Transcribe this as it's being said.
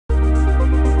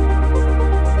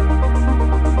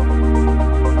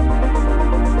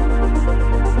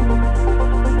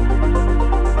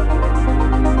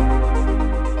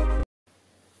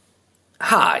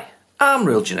I'm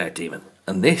Real Generic Demon,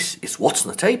 and this is What's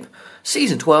on the Tape,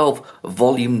 Season 12,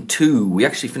 Volume 2. We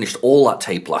actually finished all that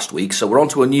tape last week, so we're on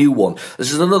to a new one.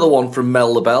 This is another one from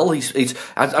Mel LaBelle. He's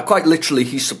quite literally,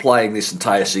 he's supplying this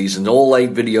entire season, all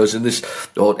 8 videos in this,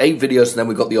 or 8 videos, and then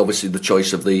we've got obviously the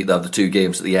choice of the 2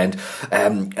 games at the end.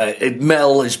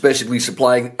 Mel is basically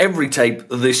supplying every tape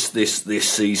this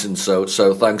season,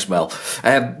 so thanks, Mel.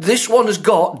 This one has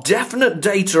got definite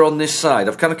data on this side.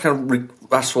 I've kind of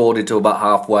fast forwarded to about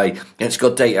halfway, and it's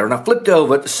got data, and I flipped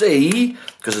over to see,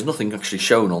 because there's nothing actually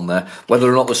shown on there,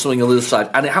 whether or not there's something on the other side,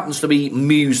 and it happens to be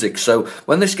music. So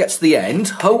when this gets to the end,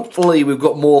 hopefully we've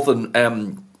got more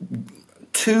than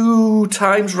 2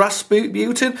 times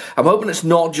Rasputin. I'm hoping it's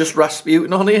not just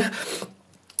Rasputin on here.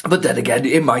 But then again,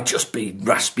 it might just be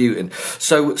Rasputin.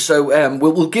 So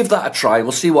we'll give that a try.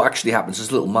 We'll see what actually happens. There's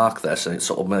a little mark there, so it's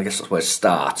sort of, I guess that's where it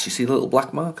starts. You see the little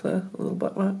black mark there? A little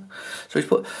black mark? So he's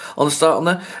put on the start on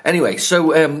there. Anyway, so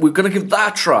we're going to give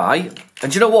that a try.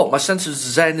 And do you know what? My sense of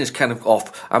Zen is kind of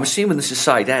off. I'm assuming this is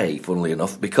side A, funnily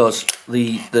enough, because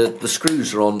the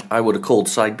screws are on, I would have called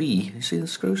side B. You see the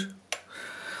screws?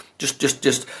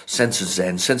 Just sense of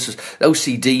Zen, sense of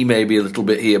OCD maybe a little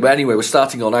bit here. But anyway, we're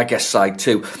starting on, I guess, side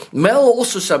 2. Mel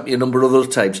also sent me a number of other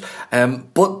tapes,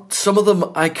 but some of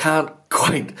them I can't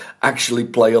quite actually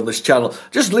play on this channel.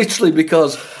 Just literally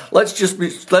because, let's just be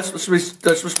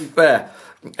fair.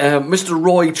 Mr.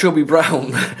 Roy Chubby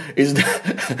Brown is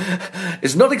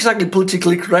not exactly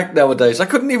politically correct nowadays. I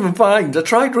couldn't even find, I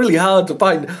tried really hard to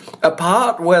find a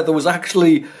part where there was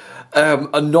actually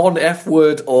a non-F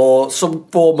word or some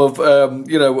form of,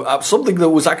 something that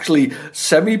was actually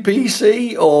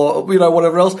semi-PC or,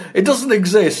 whatever else. It doesn't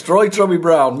exist. Roy Chubby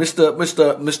Brown,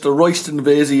 Mr. Royston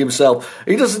Vasey himself,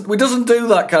 we doesn't do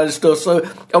that kind of stuff. So,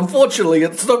 unfortunately,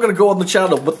 it's not going to go on the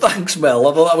channel, but thanks, Mel.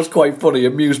 I thought that was quite funny,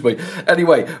 amused me.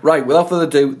 Anyway, right, without further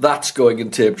ado, that's going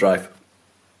in tape drive.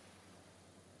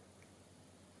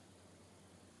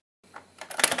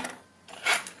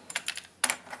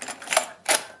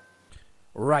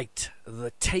 Right,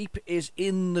 the tape is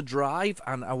in the drive,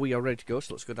 and we are ready to go,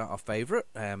 so let's go down to our favourite,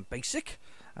 basic,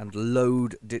 and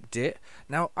load it.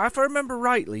 Now, if I remember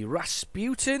rightly,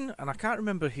 Rasputin, and I can't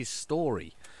remember his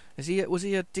story, was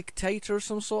he a dictator of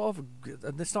some sort of,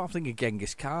 and it's not, I'm thinking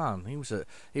Genghis Khan, he was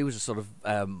a sort of,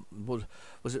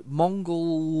 was it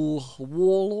Mongol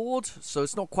warlord? So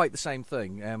it's not quite the same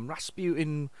thing.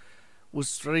 Rasputin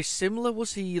was very similar.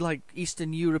 Was he like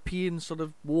Eastern European sort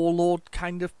of warlord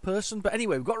kind of person? But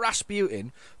anyway, we've got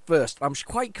Rasputin first. I'm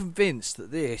quite convinced that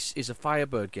this is a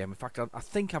Firebird game. In fact, I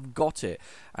think I've got it,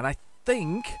 and I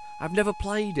think I've never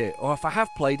played it, or if I have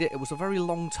played it, it was a very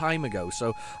long time ago,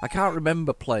 so I can't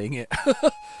remember playing it.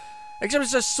 Except it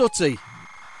says Sooty.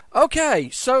 Okay,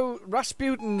 so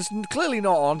Rasputin's clearly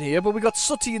not on here, but we got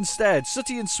Sooty instead.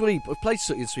 Sooty and Sweep. We've played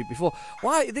Sooty and Sweep before.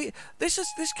 Why?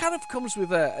 This kind of comes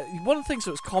with one of the things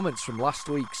that was comments from last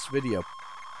week's video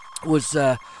was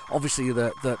obviously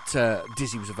that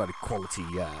Dizzy was a very quality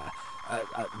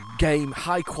game,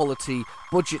 high quality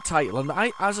budget title,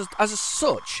 and as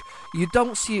such, you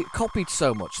don't see it copied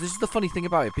so much. This is the funny thing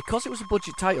about it, because it was a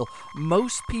budget title,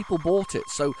 most people bought it,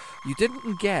 so you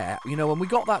didn't get, when we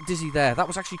got that Dizzy there, that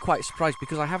was actually quite a surprise,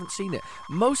 because I haven't seen it.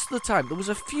 Most of the time, there was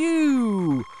a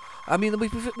few, I mean,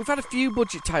 we've had a few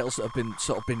budget titles that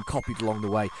have been copied along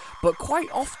the way, but quite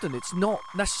often it's not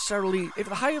necessarily, if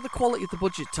the higher the quality of the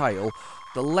budget title,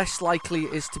 the less likely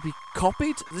it is to be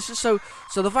copied. This is so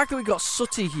the fact that we got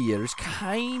Sooty here is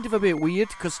kind of a bit weird,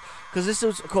 because this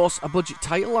was, of course, a budget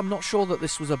title. I'm not sure that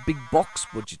this was a big box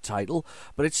budget title,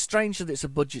 but it's strange that it's a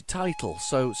budget title.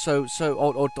 So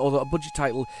or that a budget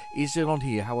title is in on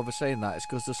here. However, saying that, it's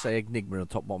because they say Enigma in the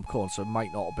top bottom corner, so it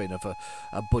might not have been of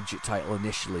a budget title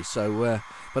initially. So,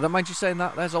 but don't mind you saying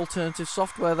that. There's alternative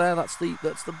software there. That's the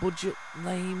budget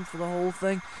name for the whole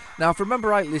thing. Now, if I remember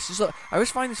rightly, I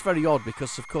always find this very odd,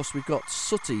 because of course we've got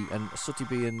Sooty, and Sooty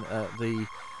being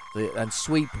and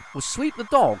Sweep. Was Sweep the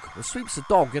dog? Well, Sweep's the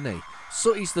dog, isn't he?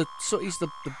 Sooty's the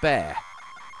bear.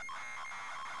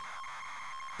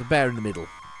 The bear in the middle.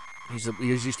 He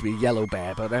used to be a yellow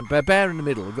bear, but bear in the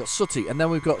middle. We've got Sooty, and then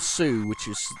we've got Sue, which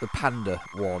is the panda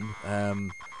one.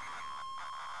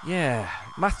 Yeah,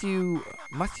 Matthew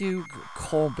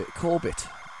Corbett.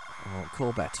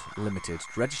 Corbett Limited,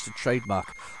 registered trademark.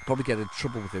 I'll probably get in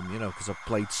trouble with him, because I've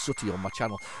played Sooty on my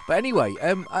channel. But anyway,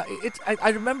 I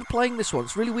remember playing this one.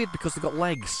 It's really weird because they've got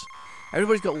legs.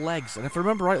 Everybody's got legs, and if I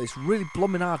remember rightly, it's really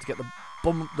blooming hard to get the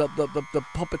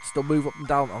puppets to move up and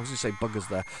down. I was going to say buggers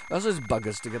there. Those are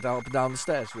buggers to get up and down the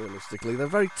stairs, realistically. They're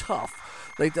very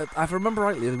tough. If I remember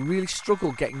rightly, they really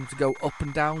struggle getting to go up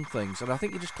and down things, and I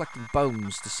think you're just collecting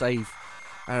bones to save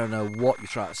I don't know what you're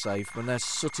trying to say. When there's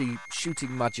Sooty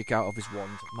shooting magic out of his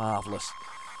wand, marvellous.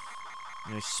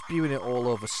 You know, spewing it all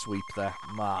over Sweep there,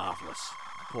 marvellous.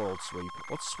 Poor old Sweep.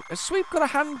 Has Sweep got a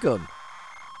handgun?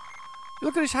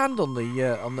 Look at his hand on the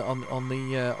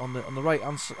right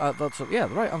hand side. The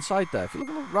right hand side there. If you look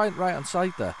at the right hand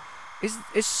side there, is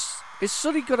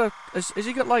Sooty got a? Is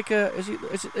he got like a? Is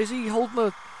he holding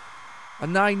a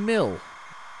 9mm?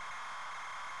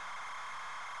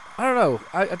 I don't know.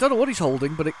 I don't know what he's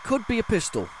holding, but it could be a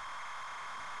pistol.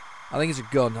 I think it's a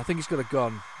gun. I think he's got a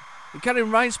gun. It kind of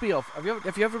reminds me of. It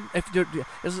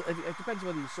depends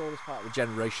whether you saw this part of the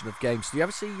generation of games. Do you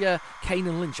ever see Kane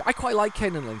and Lynch? I quite like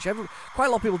Kane and Lynch. Quite a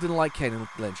lot of people didn't like Kane and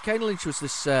Lynch. Kane and Lynch was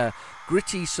this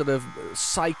gritty sort of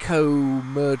psycho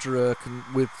murderer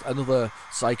with another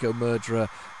psycho murderer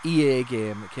EA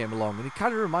game that came along, and it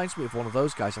kind of reminds me of one of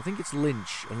those guys. I think it's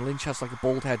Lynch, and Lynch has like a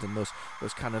bald head and those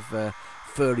kind of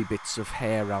furry bits of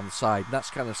hair around the side. And that's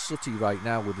kind of Sooty right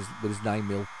now with his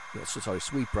 9mm.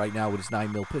 Sweep right now with his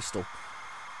 9mm pistol.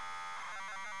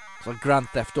 It's like Grand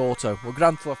Theft Auto. Well,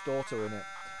 Grand Theft Auto in it.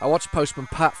 I watched Postman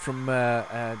Pat from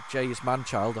Jay is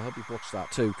Manchild. I hope you've watched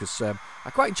that too, because I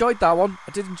quite enjoyed that one.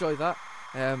 I did enjoy that.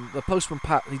 The Postman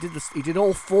Pat. He did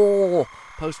all 4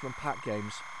 Postman Pat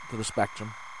games for the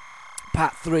Spectrum.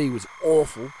 Pat 3 was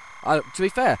awful. To be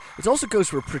fair, it also goes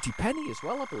for a pretty penny as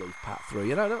well, I believe. Pat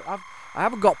 3. I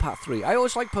haven't got Pat 3. I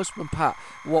always liked Postman Pat,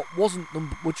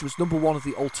 which was number 1 of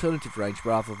the alternative range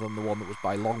rather than the one that was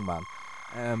by Longman.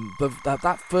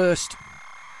 That first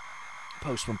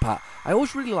Postman Pat, I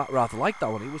always really rather liked that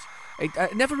one.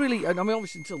 It never really. I mean,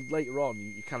 obviously until later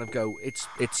on, you kind of go, it's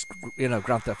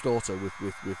Grand Theft Auto with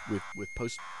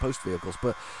post vehicles,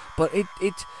 but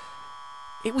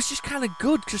it was just kind of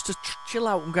good just to chill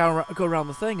out and go around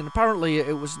the thing. And apparently he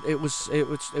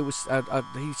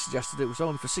suggested it was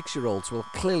only for 6-year-olds. Well,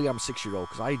 clearly I'm a 6-year-old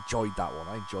because I enjoyed that one.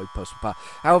 I enjoyed Postman Pat.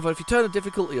 However, if you turn the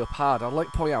difficulty up hard, I'd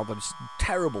like to point out that it's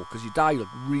terrible because you die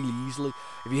really easily.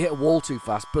 If you hit a wall too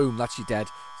fast, boom, that's you dead.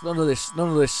 It's none of this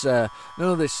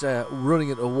running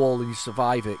into a wall and you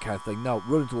survive it kind of thing. No,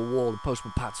 run into a wall in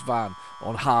Postman Pat's van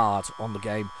on hard on the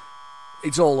game.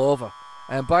 It's all over.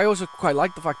 But I also quite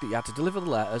liked the fact that you had to deliver the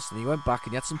letters, and you went back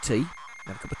and you had some tea. You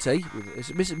had a cup of tea. Is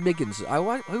it Mrs. Miggins?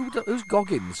 Who's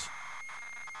Goggins?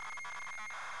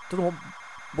 Don't know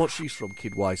what she's from,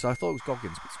 kid-wise. I thought it was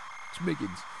Goggins, but it's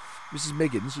Miggins. Mrs.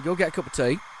 Miggins. You go get a cup of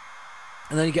tea,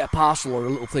 and then you get a parcel or a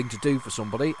little thing to do for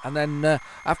somebody, and then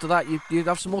after that you'd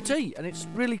have some more tea, and it's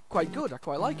really quite good. I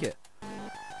quite like it.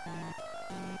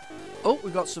 Oh,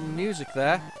 we got some music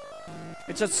there.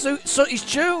 It's a Sooty's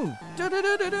tune.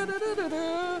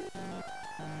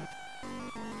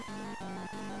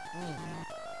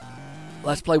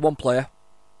 Let's play one player.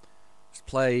 Let's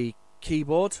play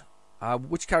keyboard.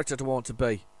 Which character do I want to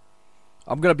be?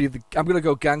 I'm gonna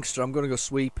go gangster. I'm gonna go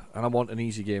Sweep, and I want an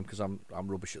easy game because I'm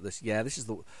rubbish at this. Yeah, this is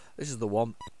the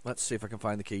one. Let's see if I can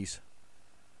find the keys.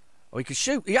 Oh, he can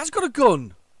shoot. He has got a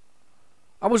gun.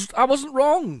 I wasn't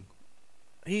wrong.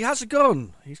 He has a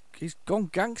gun. He's gone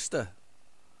gangster.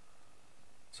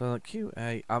 So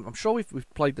QA, I'm sure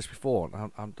we've played this before. I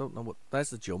don't know what.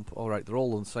 There's the jump. All right, they're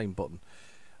all on the same button.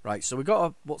 Right, so we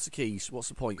got what's the keys? What's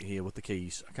the point here with the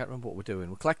keys? I can't remember what we're doing.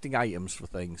 We're collecting items for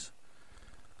things.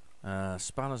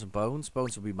 Spanners and bones.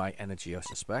 Bones will be my energy, I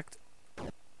suspect.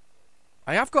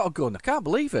 I have got a gun. I can't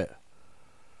believe it.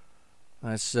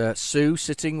 There's Sue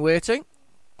sitting waiting.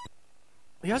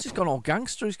 He's gone all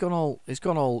gangster. He's gone all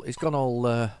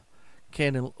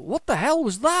Kane and... What the hell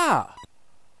was that?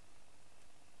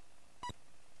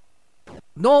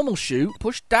 Normal shoot,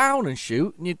 push down and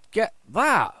shoot, and you'd get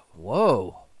that.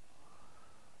 Whoa.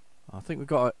 I think we've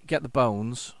got to get the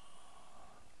bones.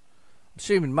 I'm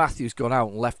assuming Matthew's gone out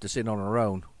and left us in on our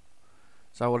own.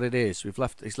 Is that what it is?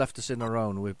 He's left us in our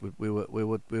own. We've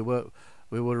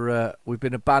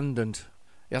been abandoned.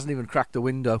 He hasn't even cracked the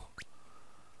window.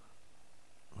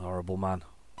 Horrible man.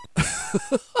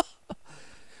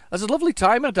 There's a lovely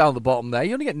timer down the bottom there.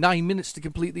 You only get 9 minutes to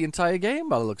complete the entire game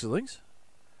by the looks of things.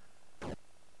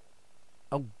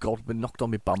 Oh God, I've been knocked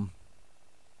on my bum.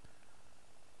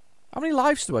 How many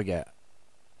lives do I get?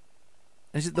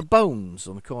 Is it the bones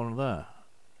on the corner there?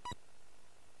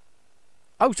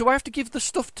 Oh, do I have to give the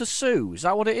stuff to Sue? Is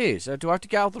that what it is? Do I have to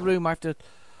get out of the room? I have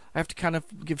to kind of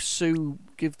give Sue...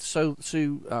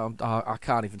 I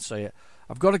can't even say it.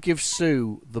 I've got to give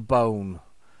Sue the bone.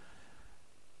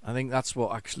 I think that's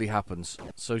what actually happens.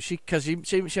 So she makes a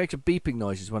beeping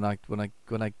noises when I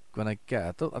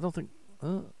get her. I don't think...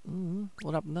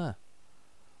 what happened there?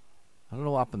 I don't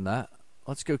know what happened there.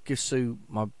 Let's go give Sue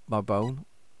my bone.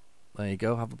 There you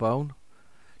go, have a bone.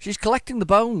 She's collecting the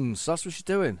bones. That's what she's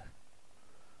doing.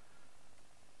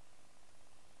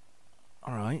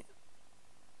 Alright.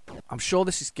 I'm sure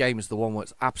this game is the one where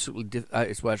it's absolutely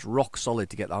it's where it's rock solid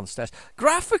to get down the stairs.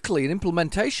 Graphically and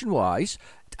implementation wise,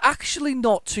 it's actually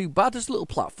not too bad as a little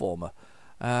platformer.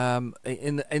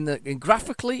 In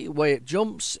graphically, the way it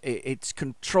jumps, it's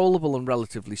controllable and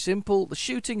relatively simple. The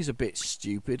shooting is a bit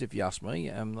stupid, if you ask me.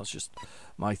 That's just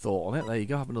my thought on it. There you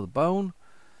go. Have another bone.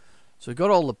 So we've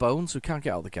got all the bones. So we can't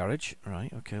get out of the garage.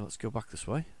 Right. Okay. Let's go back this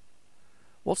way.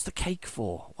 What's the cake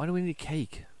for? Why do we need a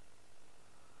cake?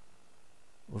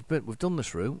 We've done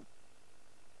this room.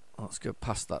 Let's go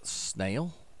past that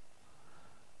snail.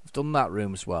 We've done that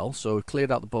room as well, so we've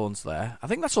cleared out the bones there. I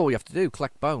think that's all we have to do,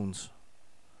 collect bones.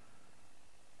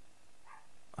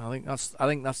 I think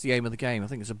that's the aim of the game. I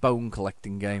think it's a bone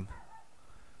collecting game.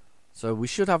 So we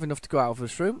should have enough to go out of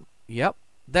this room. Yep.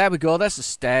 There we go, there's the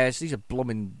stairs. These are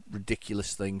blooming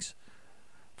ridiculous things.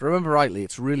 If I remember rightly,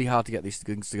 it's really hard to get these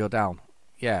things to go down.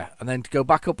 Yeah, and then to go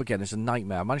back up again is a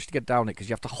nightmare. I managed to get down it because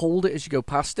you have to hold it as you go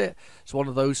past it. It's one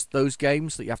of those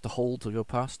games that you have to hold to go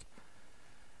past.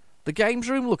 The games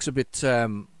room looks a bit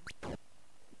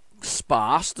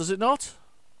sparse, does it not?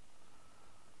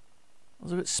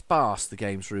 It's a bit sparse, the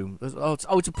games room. It's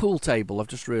a pool table. I've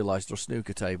just realised, or a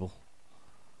snooker table.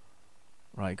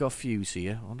 Right, got a fuse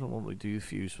here. I don't know what we do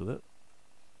fuse with it.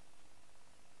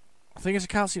 The thing is, I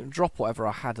can't seem to drop whatever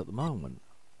I had at the moment.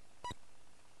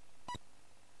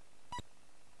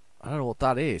 I don't know what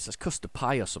that is. That's custard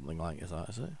pie or something like that,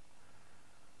 is it?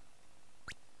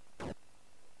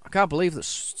 I can't believe that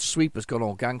Sweeper's gone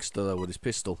all gangster though with his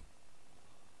pistol.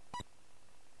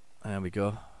 There we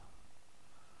go.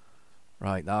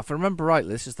 Right, now if I remember rightly,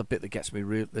 this is the bit that gets me,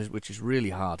 which is really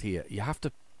hard here. You have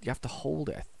to hold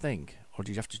it, I think, or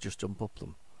do you have to just jump up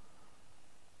them?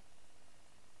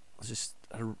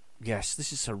 Yes,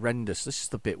 this is horrendous. This is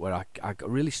the bit where I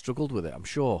really struggled with it. I'm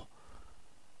sure.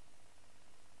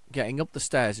 Getting up the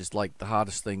stairs is like the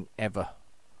hardest thing ever.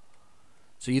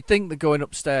 So you'd think that going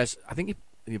upstairs, I think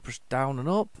you push down and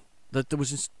up.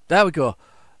 There we go.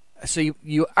 So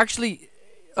you actually,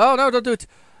 oh no, don't do it.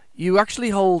 You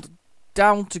actually hold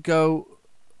down to go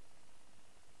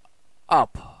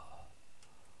up.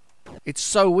 It's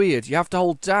so weird. You have to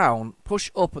hold down, push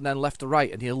up, and then left to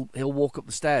right, and he'll walk up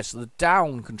the stairs. So the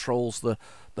down controls the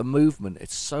movement.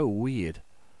 It's so weird.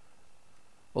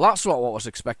 Well, that's what I was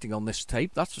expecting on this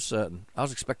tape. That's for certain. I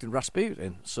was expecting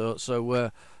Rasputin. So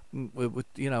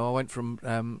you know, I went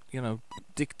from you know,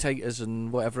 dictators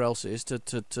and whatever else it is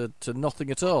to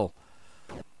nothing at all.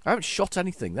 I haven't shot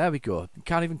anything. There we go. You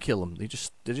can't even kill them. They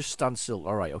just stand still.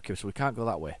 All right. Okay. So we can't go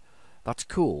that way. That's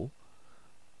cool.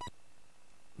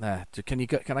 There. Can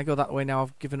I go that way now?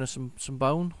 I've given her some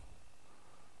bone.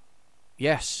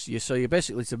 Yes. So you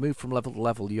basically, to move from level to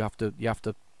level, you have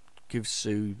to give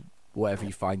Sue whatever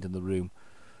you find in the room.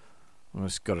 I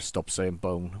just got to stop saying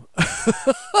bone.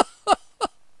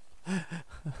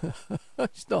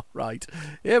 It's not right.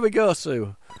 Here we go,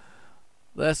 Sue.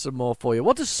 There's some more for you.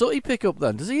 What does Sooty pick up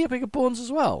then? Does he pick up bones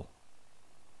as well?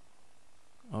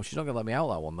 Oh, she's not gonna let me out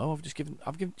that one though. I've just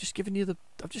given you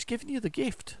the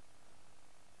gift.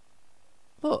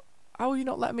 Look, how are you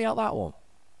not letting me out that one?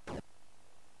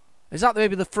 Is that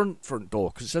maybe the front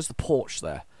door? Because it says the porch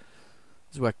there.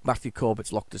 This is where Matthew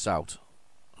Corbett's locked us out.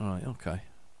 Alright, okay.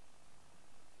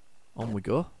 On we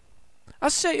go.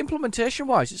 As I say, implementation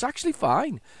wise, it's actually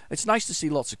fine. It's nice to see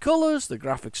lots of colours, the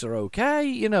graphics are okay,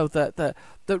 you know,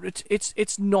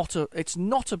 it's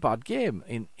not a bad game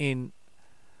in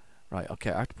right,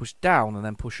 okay, I have to push down and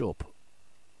then push up.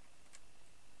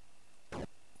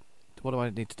 What do I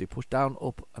need to do? Push down,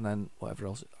 up, and then whatever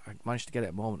else. I managed to get it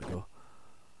a moment ago.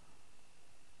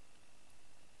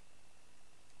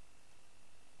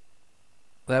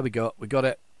 There we go. We got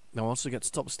it. Now once we get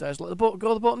to the top of the stairs, let the button go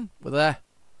to the button. We're there.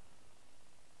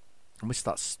 I missed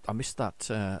that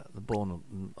the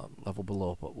bone level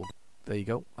below, but there you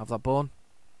go. Have that bone.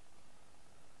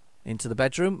 Into the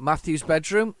bedroom. Matthew's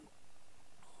bedroom.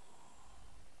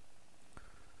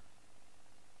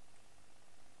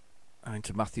 And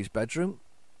into Matthew's bedroom.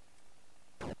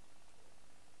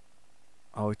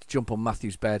 Oh, we have to jump on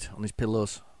Matthew's bed, on his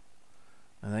pillows,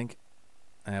 I think.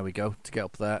 There we go, to get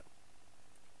up there.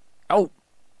 Oh!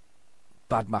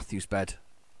 Bad Matthew's bed.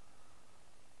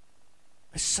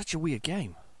 It's such a weird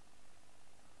game.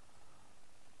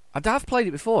 I've played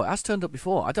it before. It has turned up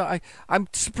before. I'm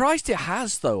surprised it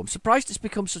has, though. I'm surprised it's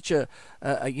become such a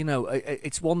you know,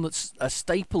 it's one that's a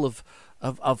staple of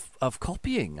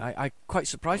copying. I'm quite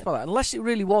surprised by that. Unless it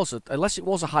really was, unless it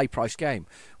was a high-priced game,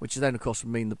 which then, of course,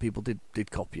 would mean that people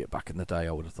did copy it back in the day.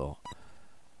 I would have thought.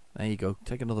 There you go.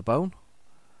 Take another bone,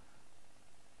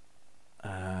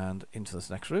 and into this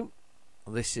next room.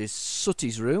 This is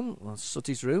Sooty's room. Well,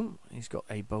 Sooty's room. He's got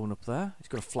a bone up there. He's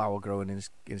got a flower growing in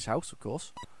his house, of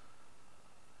course.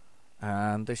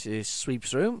 And this is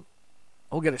Sweep's room.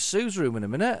 I'll get at Sue's room in a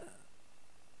minute.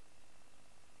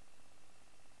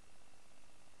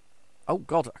 Oh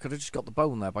God, I could have just got the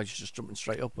bone there by just jumping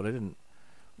straight up, but I didn't.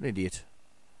 I'm an idiot.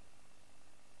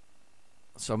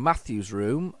 So Matthew's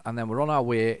room, and then we're on our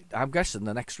way. I'm guessing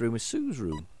the next room is Sue's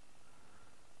room.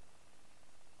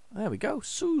 There we go,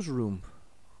 Sue's room.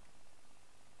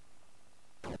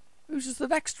 Whose is the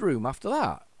next room after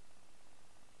that?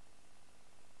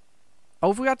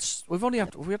 Oh, have we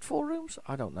had 4 rooms?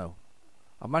 I don't know.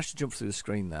 I managed to jump through the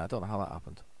screen there. I don't know how that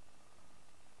happened.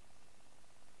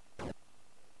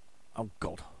 Oh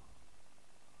God.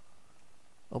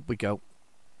 Up we go.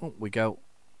 Up we go.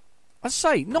 I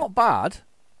say, not bad.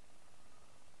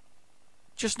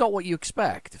 Just not what you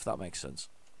expect, if that makes sense.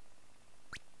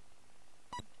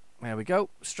 There we go.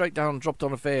 Straight down, dropped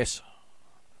on a face.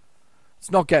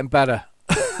 It's not getting better.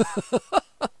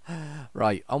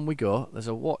 Right, on we go. There's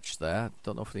a watch there.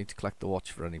 Don't know if we need to collect the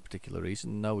watch for any particular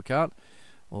reason. No, we can't.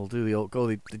 We'll do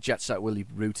the Jet Set Willy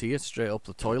route here, straight up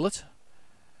the toilet.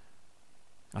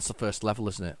 That's the first level,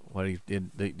 isn't it? Where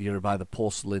you're by the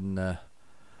porcelain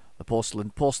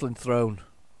throne.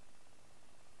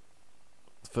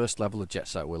 The first level of Jet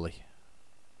Set Willy.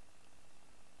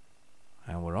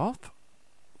 And we're off.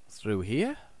 Through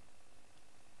here.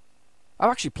 I've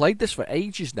actually played this for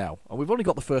ages now, and we've only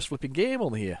got the first flipping game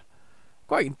on here.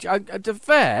 Quite to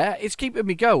fair, it's keeping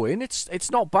me going.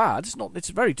 It's not bad. It's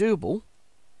very doable.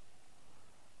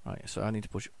 Right, so I need to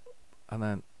push, and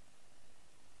then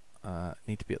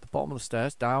need to be at the bottom of the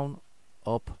stairs. Down,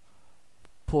 up,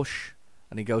 push,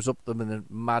 and he goes up them in a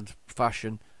mad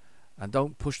fashion. And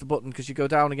don't push the button because you go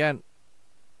down again.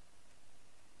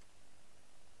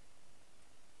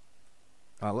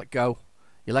 Let go.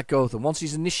 You let go of them. Once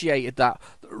he's initiated that,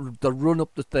 the run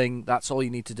up the thing, that's all you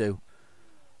need to do.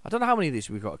 I don't know how many of these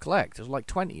we've got to collect. There's like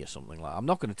 20 or something like that. I'm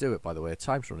not going to do it, by the way.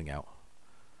 Time's running out.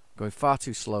 Going far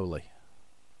too slowly.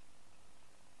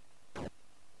 And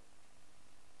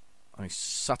he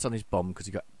sat on his bum because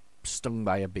he got stung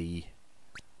by a bee.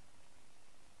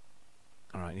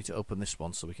 Alright, I need to open this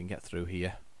one so we can get through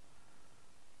here.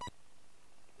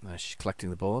 She's collecting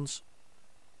the bones.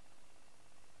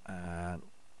 And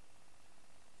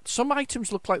some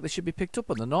items look like they should be picked up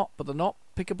and they're not, but they're not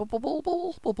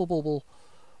pickable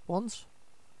ones.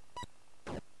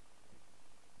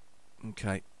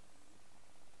 Okay.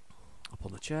 Up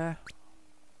on the chair.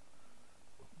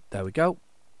 There we go.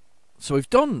 So we've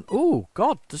done. Oh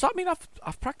God, does that mean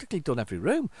I've practically done every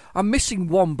room? I'm missing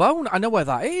one bone. I know where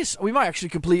that is. We might actually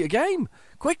complete a game.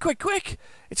 Quick, quick, quick!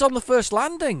 It's on the first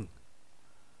landing.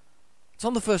 It's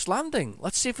on the first landing.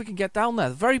 Let's see if we can get down there.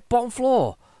 The very bottom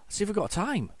floor. Let's see if we've got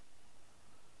time.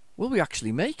 Will we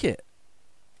actually make it?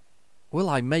 Will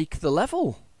I make the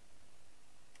level?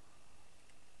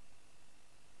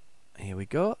 Here we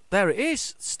go. There it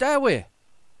is. Stairway.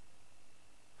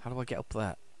 How do I get up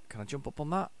there? Can I jump up on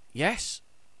that? Yes.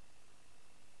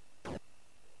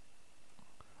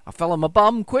 I fell on my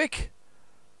bum. Quick.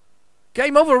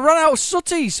 Game over. Ran out of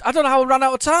sooties. I don't know how I ran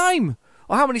out of time.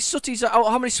 Or how many sooties,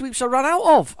 how many sweeps I ran out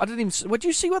of. I didn't even. Where do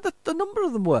you see where the number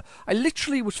of them were? I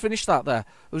literally was finished that there.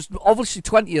 There was obviously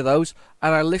 20 of those,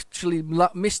 and I literally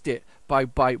missed it by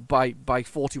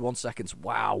 41 seconds.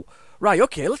 Wow. Right.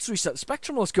 Okay. Let's reset the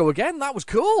spectrum. Let's go again. That was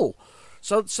cool.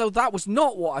 So that was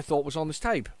not what I thought was on this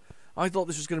tape. I thought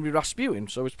this was going to be Rasputin,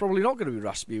 so it's probably not going to be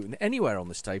Rasputin anywhere on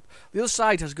this tape. The other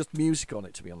side has got music on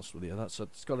it, to be honest with you.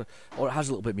 Or it has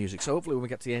a little bit of music. So hopefully when we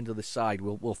get to the end of this side,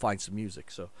 we'll find some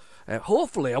music. So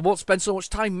hopefully I won't spend so much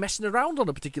time messing around on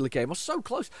a particular game. I was so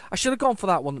close. I should have gone for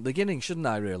that one at the beginning, shouldn't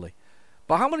I? Really.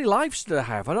 But how many lives did I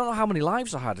have? I don't know how many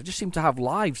lives I had. I just seemed to have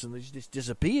lives and they just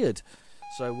disappeared.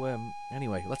 So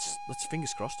anyway, let's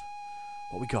fingers crossed.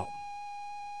 What we got?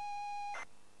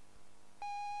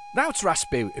 Now it's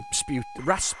Rasputin.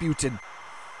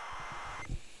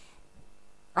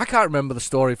 I can't remember the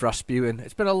story of Rasputin.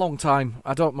 It's been a long time.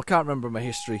 I can't remember my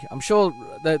history. I'm sure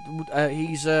that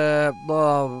he's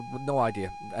no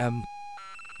idea.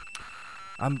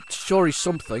 I'm sure he's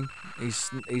something. He's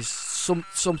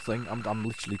something. I'm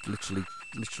literally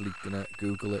gonna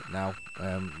Google it now.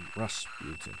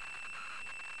 Rasputin.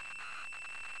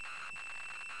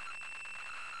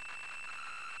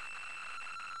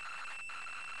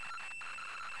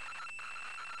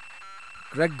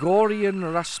 Gregorian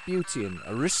Rasputin,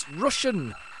 a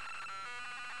Russian,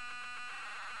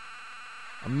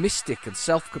 a mystic and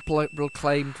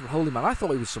self-proclaimed holy man. I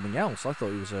thought he was something else. I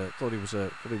thought he was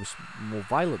more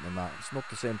violent than that. It's not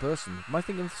the same person. Am I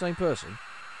thinking of the same person?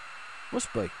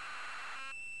 Must be.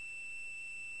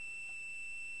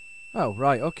 Oh,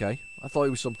 right, okay. I thought he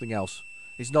was something else.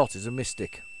 He's not, he's a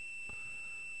mystic.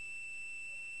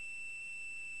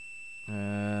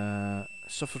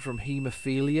 Suffered from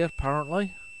haemophilia,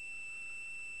 apparently.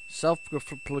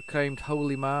 Self-proclaimed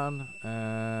holy man.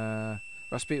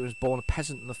 Rasputin was born a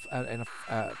peasant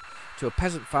to a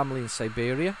peasant family in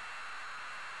Siberia.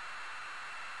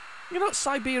 You know,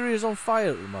 Siberia's on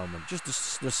fire at the moment.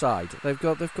 Just the side, they've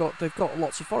got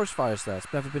lots of forest fires there.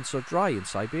 It's never been so dry in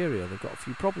Siberia. They've got a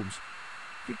few problems.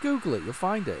 If you Google it, you'll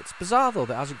find it. It's bizarre though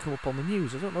that it hasn't come up on the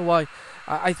news. I don't know why.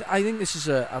 I think this is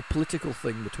a political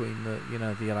thing between the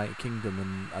United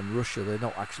Kingdom and Russia. They're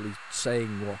not actually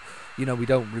saying what we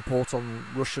don't report on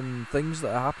Russian things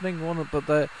that are happening.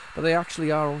 But they actually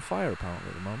are on fire apparently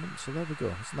at the moment. So there we go.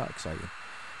 Isn't that exciting?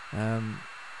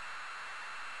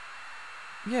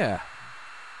 Yeah.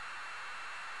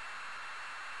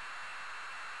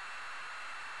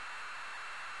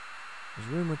 He's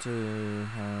rumoured to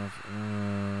have,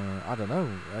 I don't know.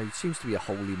 He seems to be a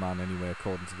holy man anyway,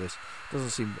 according to this.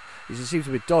 He seems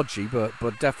a bit dodgy, but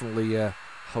definitely a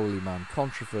holy man.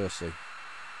 Controversy.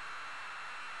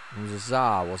 He was a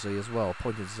czar, was he as well?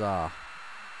 Appointed czar.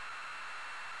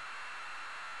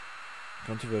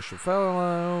 Controversial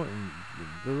fellow.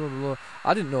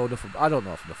 I don't know enough about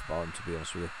him, to be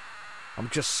honest with you. I'm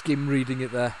just skim reading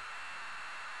it there.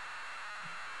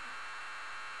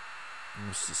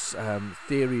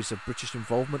 Theories of British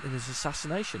involvement in his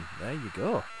assassination. There you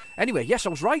go. Anyway, yes, I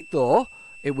was right though.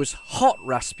 It was Hot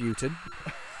Rasputin.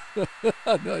 No,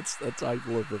 it's the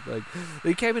title of the thing.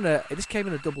 This came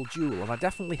in a double duel, and I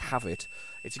definitely have it.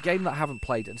 It's a game that I haven't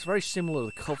played, and it's very similar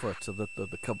the cover to the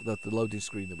loading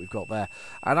screen that we've got there.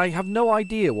 And I have no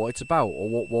idea what it's about or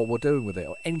what we're doing with it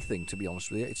or anything, to be honest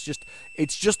with you. It's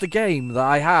just a game that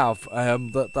I have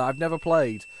that I've never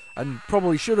played and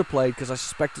probably should have played because I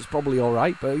suspect it's probably all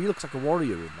right. But he looks like a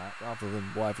warrior in that rather than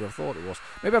whatever I thought it was.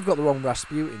 Maybe I've got the wrong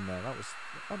Rasputin there.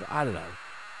 I don't know.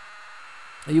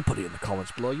 You put it in the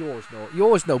comments below. You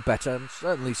always know better, and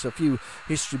certainly so few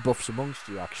history buffs amongst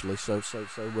you actually. So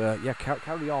yeah,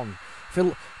 carry on.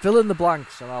 Fill in the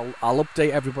blanks, and I'll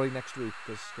update everybody next week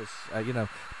because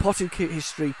potted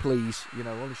history, please.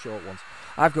 Only short ones.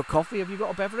 I've got coffee. Have you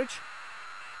got a beverage?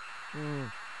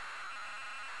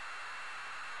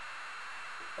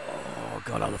 Oh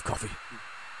God, I love coffee.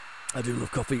 I do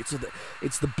love coffee.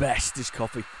 It's the best. Is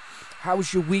coffee.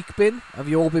 How's your week been? Have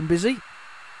you all been busy?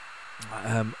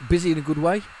 Busy in a good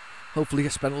way. Hopefully, I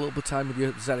spent a little bit of time with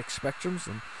your ZX Spectrums,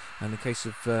 and in the case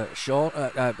of Sean,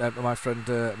 my friend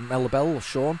Melabell or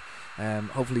Sean,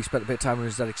 hopefully he spent a bit of time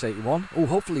with his ZX81. Oh,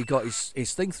 hopefully he got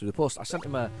his thing through the post. I sent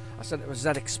him a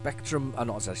ZX Spectrum, not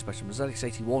a ZX Spectrum, a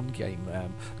ZX81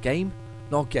 game.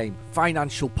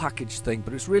 Financial package thing,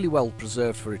 but it's really well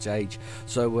preserved for its age.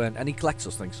 So, and he collects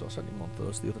those things, so I sent him one of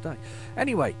those the other day.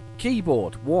 Anyway,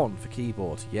 keyboard 1 for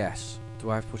keyboard. Yes.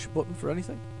 Do I have to push a button for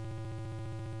anything?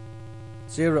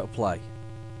 0 to play.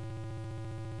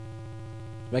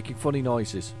 Making funny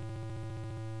noises.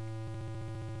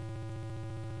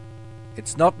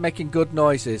 It's not making good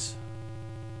noises.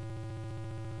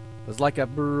 There's like a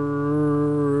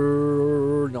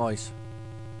brrrr noise.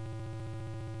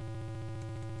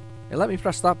 It let me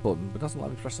press that button, but doesn't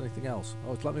let me press anything else.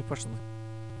 Oh, it's let me push something.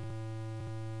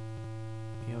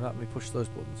 Let me push those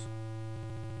buttons.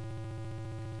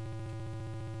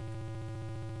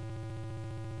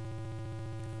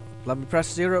 Let me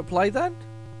press 0 to play then?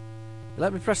 You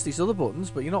let me press these other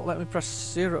buttons, but you're not letting me press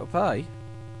 0 to play.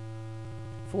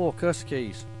 4 cursor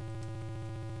keys.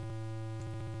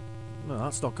 No,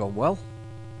 that's not gone well.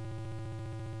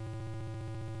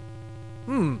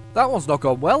 That one's not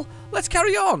gone well. Let's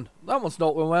carry on. That one's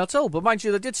not gone well at all. But mind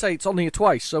you, they did say it's on here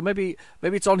twice, so maybe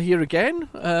it's on here again.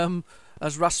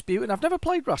 As Rasputin. I've never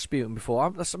played Rasputin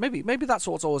before. Maybe that's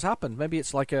what's always happened. Maybe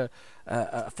it's like a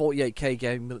 48k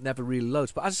game that never really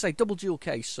loads. But as I say, double dual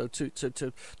case, so to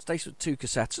stay with 2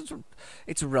 cassettes.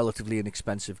 It's a relatively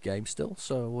inexpensive game still,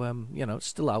 so it's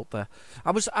still out there.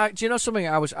 Do you know something?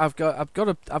 I've got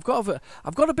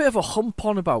a bit of a hump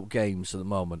on about games at the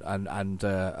moment, and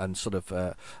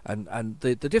the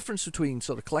difference between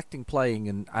sort of collecting,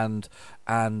 playing, and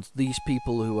these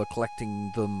people who are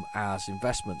collecting them as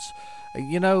investments.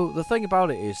 The thing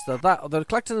about it is that they're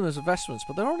collecting them as investments,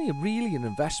 but they're only really an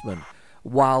investment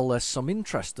while there's some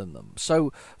interest in them.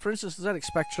 So, for instance, the ZX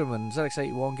Spectrum and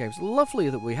ZX81 games, lovely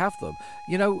that we have them.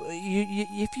 You know,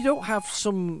 if you don't have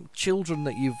some children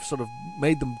that you've sort of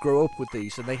made them grow up with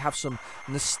these and they have some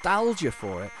nostalgia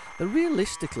for it, then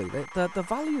realistically, the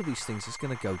value of these things is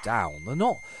going to go down.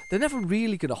 They're never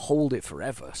really going to hold it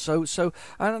forever. So,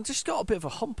 and I just got a bit of a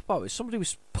hump about it. Somebody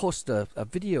was posted a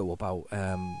video about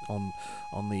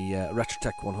on the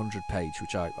Retrotech 100 page,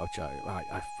 which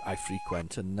I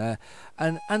frequent, and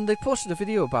they posted a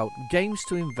video about games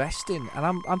to invest in, and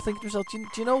I'm thinking to myself, do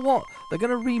you know what? They're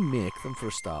going to remake them for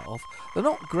a start off. They're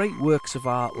not great works of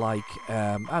art like,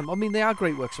 I mean they are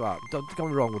great works of art. Don't get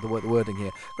me wrong with the wording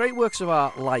here. Great works of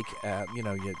art like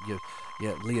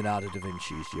your Leonardo da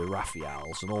Vinci's, your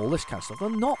Raphaels, and all this kind of stuff. They're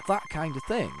not that kind of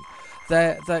thing.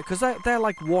 They're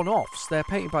like one-offs. They're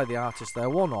painted by the artist. They're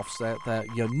one-offs. They're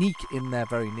unique in their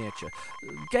very nature.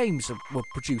 Games were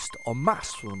produced en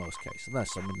masse for the most case, and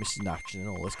there's some missing action and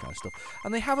all this kind of stuff.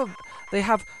 And they have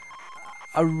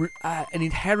an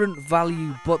inherent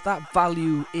value, but that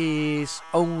value is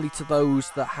only to those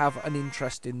that have an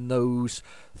interest in those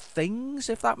things,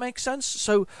 if that makes sense.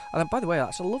 So, and by the way,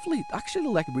 that's a lovely.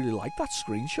 Actually, I really like that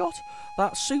screenshot.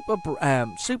 That Super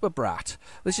Brat.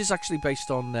 This is actually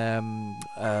based on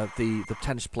the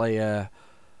tennis player.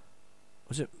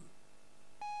 Was it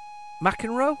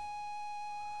McEnroe?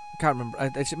 I can't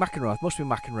remember. Is it McEnroe? It must be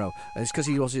McEnroe. And it's because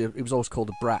he was always called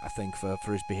a brat, I think, for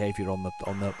his behaviour on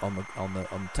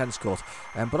the tennis court.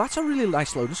 But that's a really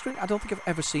nice loading screen. I don't think I've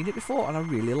ever seen it before, and I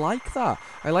really like that.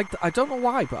 I don't know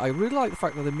why, but I really like the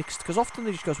fact that they mixed, because often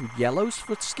they just go with yellows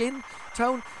for skin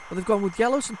tone, but they've gone with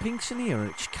yellows and pinks in here, and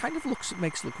it kind of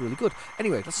makes it look really good.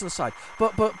 Anyway, that's an aside.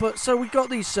 But so we've got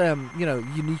these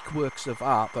unique works of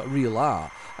art that are real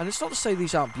art, and it's not to say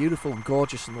these aren't beautiful and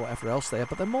gorgeous and whatever else they are,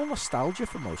 but they're more nostalgia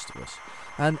for most of us.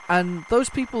 And those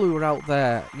people who are out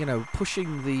there,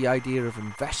 pushing the idea of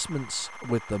investments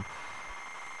with them,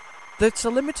 there's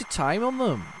a limited time on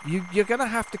them. You're going to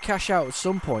have to cash out at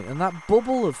some point, and that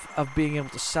bubble of being able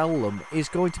to sell them is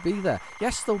going to be there.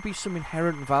 Yes, there'll be some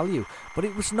inherent value, but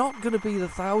it was not going to be the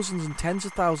thousands and tens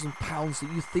of thousands of pounds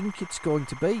that you think it's going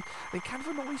to be. It kind of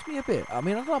annoys me a bit. I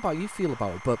mean, I don't know how you feel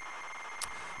about it, but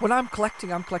when I'm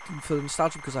collecting for the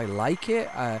nostalgia because I like it.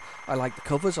 I like the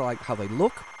covers. I like how they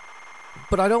look.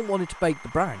 But I don't want it to break the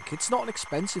bank. It's not an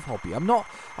expensive hobby. I'm not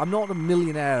a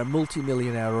millionaire, a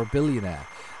multi-millionaire, or a billionaire.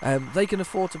 They can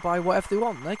afford to buy whatever they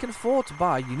want. They can afford to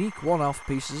buy unique one-off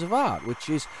pieces of art, which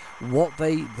is what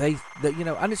they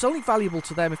and it's only valuable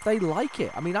to them if they like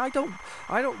it. I mean, I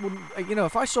wouldn't,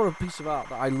 if I saw a piece of art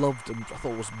that I loved and I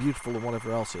thought was beautiful and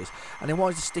whatever else it is, and I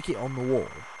wanted to stick it on the wall,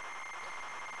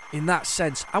 in that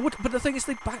sense, I would. But the thing is,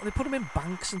 they put them in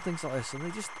banks and things like this,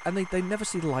 and they never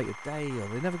see the light of day, or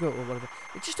they never go or whatever.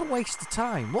 It's just a waste of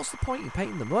time. What's the point in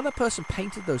painting them? When a person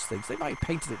painted those things, they might have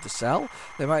painted it to sell.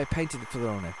 They might have painted it for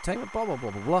their own entertainment. Blah blah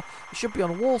blah blah blah. It should be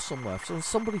on a wall somewhere, so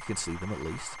somebody can see them at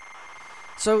least.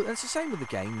 So it's the same with the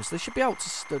games. They should be out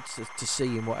to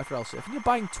see and whatever else. If you're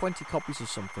buying 20 copies of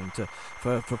something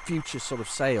for future sort of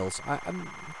sales,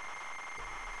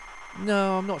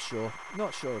 No, I'm not sure.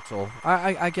 Not sure at all.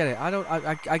 I get it.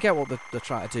 I get what they're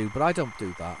trying to do, but I don't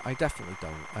do that. I definitely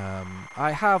don't.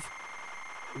 I have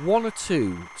one or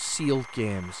two sealed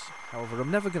games. However,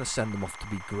 I'm never going to send them off to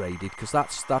be graded, because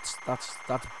that's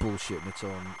bullshit in its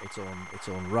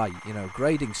own right.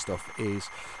 Grading stuff is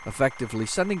effectively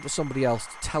sending to somebody else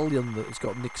to tell them that it's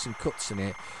got nicks and cuts in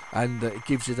it, and it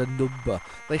gives it a number.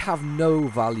 They have no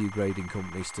value, grading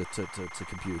companies, to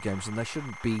computer games, and they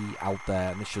shouldn't be out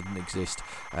there, and they shouldn't exist.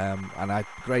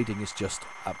 Grading is just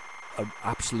an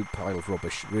absolute pile of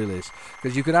rubbish. It really is,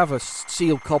 because you can have a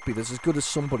sealed copy that's as good as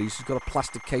somebody's who's got a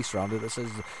plastic case around it that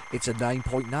says it's a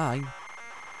 9.9,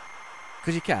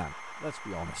 because you can. Let's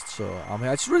be honest. So I mean,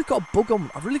 I've really got a bug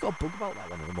about that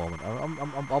one at the moment.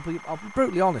 I'll be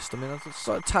brutally honest. I mean, it's a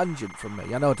sort of tangent from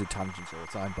me. I know I do tangents all the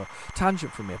time, but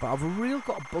tangent from me. But I've really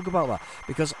got a bug about that,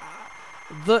 because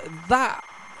that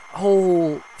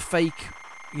whole fake,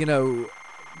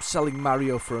 selling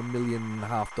Mario for $1.5 million,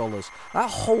 that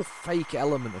whole fake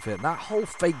element of it, and that whole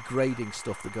fake grading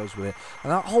stuff that goes with it,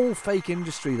 and that whole fake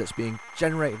industry that's being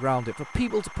generated around it, for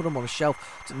people to put them on a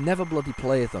shelf to never bloody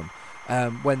play them,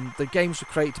 when the games were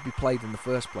created to be played in the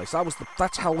first place.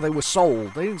 That's how they were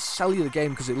sold. They didn't sell you the game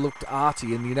because it looked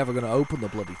arty and you're never going to open the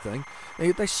bloody thing.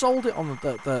 They sold it on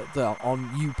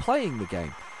on you playing the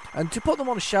game. And to put them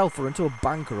on a shelf or into a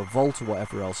bank or a vault or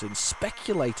whatever else and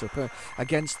speculate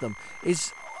against them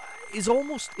is is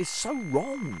so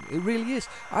wrong. It really is.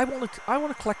 I want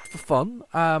to collect for fun.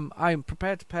 I'm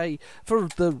prepared to pay for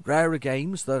the rarer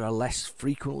games that are less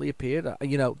frequently appeared.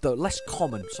 The less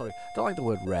common. Sorry, don't like the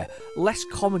word rare. Less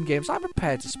common games. I'm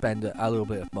prepared to spend a little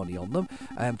bit of money on them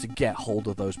to get hold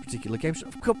of those particular games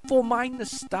for my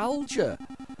nostalgia.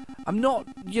 I'm not,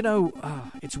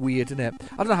 it's weird, isn't it?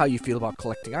 I don't know how you feel about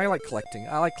collecting. I like collecting.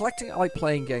 I like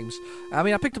playing games. I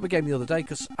mean, I picked up a game the other day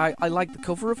because I liked the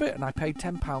cover of it, and I paid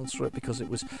 £10 for it because it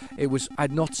was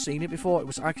I'd not seen it before.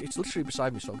 It's literally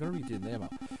beside me, so I'm going to read the name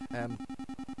out.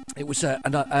 It was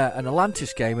an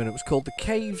Atlantis game, and it was called The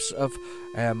Caves of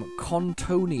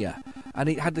Contonia. And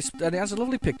it has a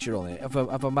lovely picture on it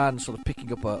of a man sort of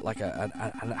picking up a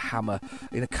hammer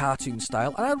in a cartoon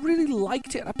style, and I really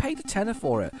liked it. And I paid a tenner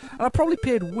for it, and I probably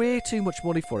paid way too much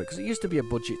money for it because it used to be a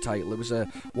budget title. It was a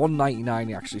 $1.99.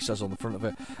 It actually says on the front of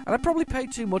it, and I probably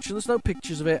paid too much. And there's no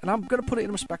pictures of it, and I'm going to put it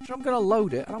in my Spectrum. I'm going to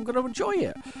load it, and I'm going to enjoy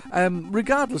it,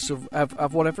 regardless of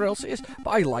whatever else it is.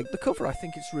 But I like the cover. I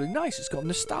think it's really nice. It's got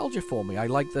nostalgia for me. I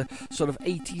like the sort of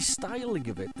 80s styling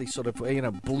of it, the sort of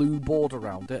blue border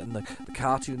around it, and the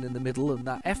cartoon in the middle, and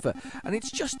that effort, and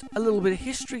it's just a little bit of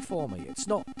history for me. It's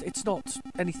not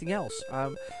anything else.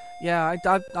 I'm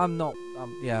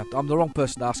the wrong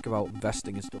person to ask about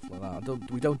investing and stuff like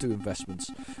that. We don't do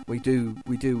investments. We do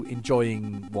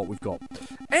enjoying what we've got.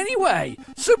 Anyway,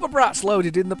 Super Brat's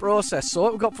loaded in the process. So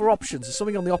what we've got for options, there's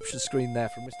something on the options screen there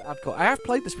from Mr. Adcock. I have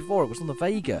played this before. It was on the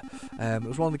Vega. It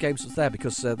was one of the games that was there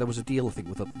because there was a deal, I think,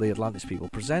 with the Atlantis people.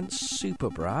 Presents Super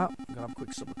Brat. I'm gonna have a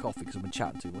quick sip of coffee because I've been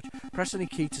chatting too much. Press any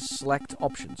key to select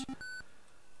options.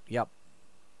 Yep.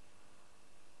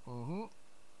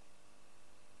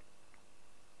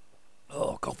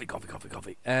 Oh, coffee.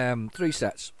 3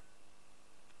 sets.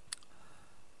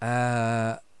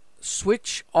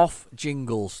 Switch off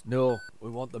jingles. No, we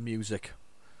want the music.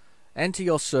 Enter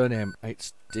your surname.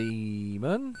 It's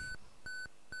Demon.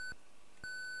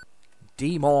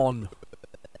 Demon.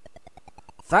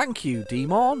 Thank you,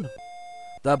 Demon.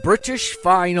 The British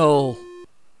final.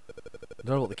 I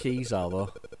don't know what the keys are,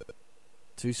 though.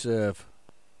 To serve.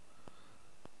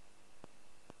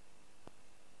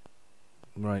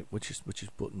 Right, which is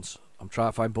buttons? I'm trying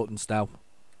to find buttons now.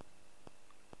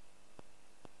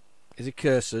 Is it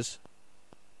cursors?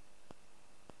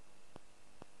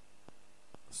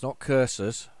 It's not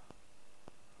cursors.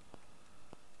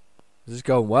 Is this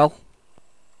going well?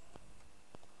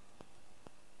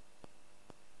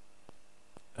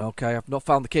 Okay, I've not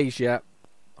found the keys yet.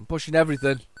 I'm pushing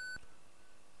everything.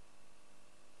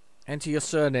 Enter your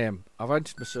surname. I've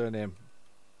entered my surname.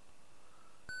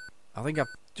 I think I've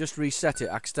just reset it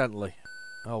accidentally.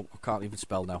 Oh, I can't even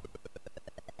spell now.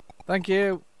 Thank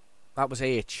you. That was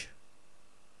H.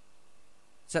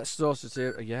 Set sources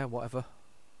here. Yeah, whatever.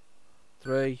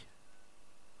 3.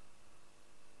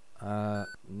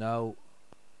 No.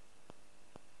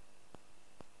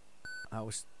 That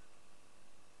was...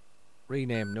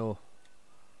 Rename, no.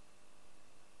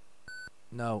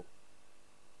 No.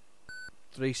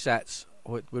 3 sets.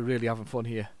 We're really having fun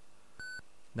here.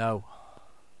 No.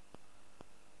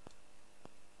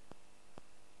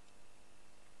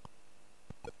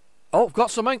 Oh, I've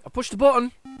got something. I pushed the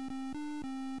button.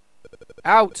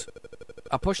 Out.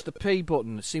 I pushed the P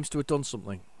button. It seems to have done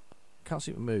something. Can't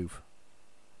seem to move.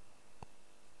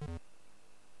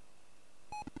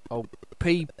 Oh,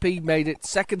 P made it.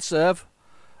 Second serve.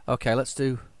 Okay, let's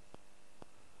do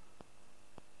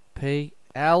P,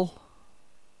 L,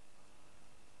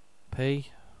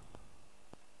 P.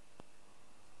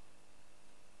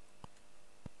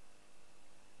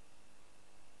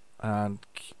 And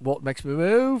what makes me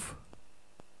move?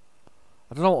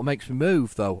 I don't know what makes me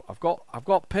move though. I've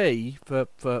got P for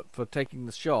taking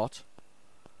the shot.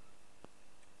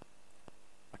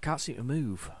 I can't seem to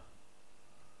move.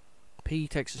 P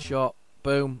takes the shot.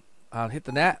 Boom. And hit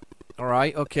the net.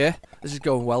 Alright, okay. This is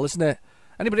going well, isn't it?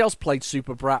 Anybody else played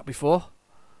Super Brat before?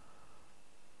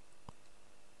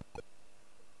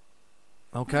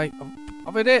 Okay.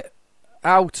 I've hit it.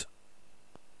 Out.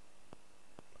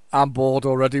 I'm bored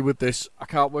already with this. I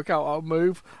can't work out how to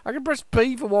move. I can press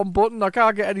P for one button. I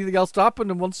can't get anything else to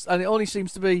happen. And it only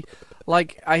seems to be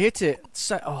like I hit it.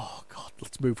 Oh God,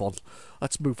 let's move on.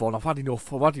 Let's move on. I've had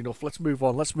enough. Let's move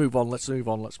on. Let's move on.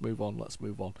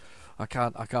 I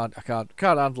can't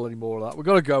handle any more of that. We've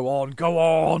got to go on. Go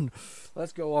on.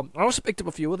 Let's go on. I also picked up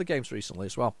a few other games recently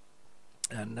as well.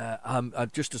 And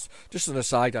just an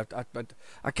aside, I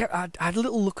had a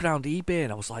little look around eBay,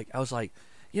 and I was like.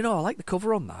 You know, I like the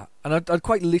cover on that, and I'd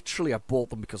quite literally I bought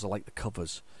them because I like the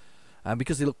covers, and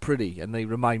because they look pretty and they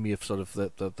remind me of sort of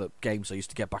the games I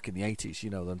used to get back in the 80s. You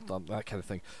know, that kind of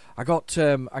thing. I got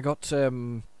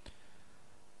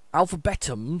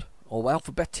Alphabetum, or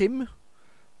Alphabetim,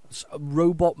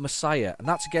 Robot Messiah, and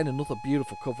that's again another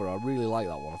beautiful cover. I really like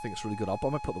that one. I think it's really good. I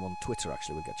might put them on Twitter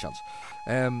actually. We'll get a chance.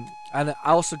 And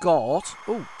I also got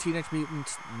Teenage Mutant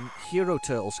Hero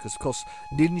Turtles, because of course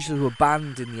ninjas were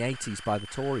banned in the 80s by the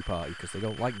Tory party because they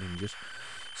don't like ninjas.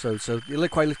 So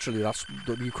quite literally,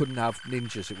 you couldn't have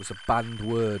ninjas. It was a banned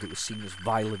word. It was seen as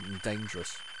violent and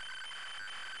dangerous.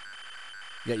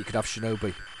 Yeah, you could have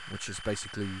shinobi, which is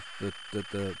basically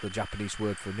the Japanese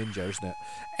word for ninja, isn't it?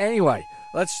 Anyway,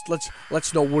 let's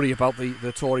not worry about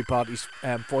the Tory party's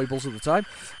foibles at the time.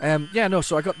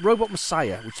 So I got Robot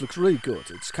Messiah, which looks really good.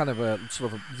 It's kind of a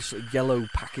sort of yellow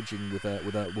packaging with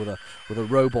a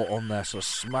robot on there, sort of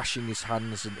smashing his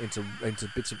hands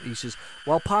into bits and pieces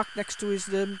while parked next to his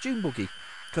June buggy.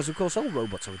 Because of course all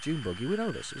robots have a June buggy. We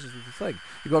know this. This is the thing.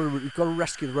 You've got to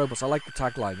rescue the robots. I like the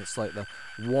tagline. It's like the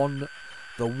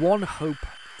one hope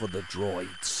for the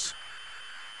droids.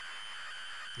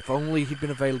 If only he'd been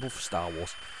available for Star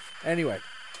Wars. Anyway,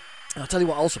 I'll tell you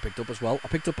what I also picked up as well. I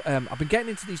picked up, I've been getting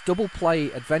into these double play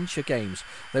adventure games.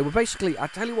 They were basically, I'll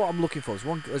tell you what I'm looking for.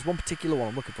 There's one particular one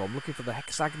I'm looking for. I'm looking for the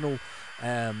Hexagonal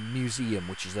Museum,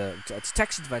 which is it's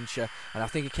text adventure, and I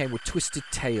think it came with Twisted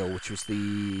Tale, which was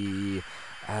the...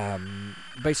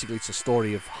 basically it's a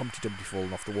story of Humpty Dumpty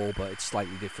falling off the wall, but it's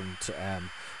slightly different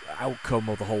outcome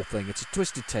of the whole thing. It's a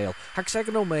Twisted Tale,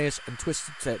 Hexagonal Maze and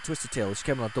Twisted Tale, which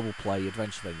came on a double play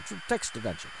adventure thing. It's a text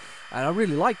adventure, and I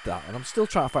really like that, and I'm still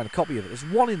trying to find a copy of it. There's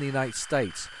one in the United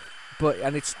States,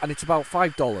 and it's about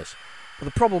 $5. But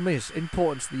the problem is,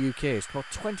 importing to the UK is about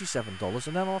 $27,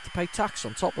 and then I'll have to pay tax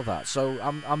on top of that. So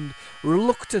I'm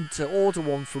reluctant to order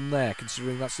one from there,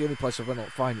 considering that's the only place I've been able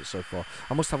to find it so far.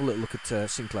 I must have a little look at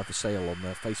Sinclair for Sale on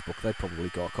Facebook. They've probably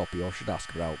got a copy, or I should ask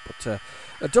about. But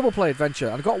a double play adventure,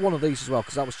 and I got one of these as well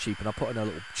because that was cheap, and I put in a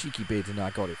little cheeky bid, and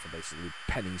I got it for basically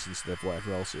pennies instead of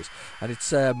whatever else it is. And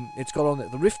it's got on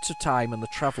it The Rifts of Time and The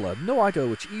Traveller. No idea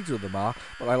which either of them are,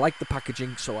 but I like the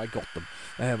packaging, so I got them.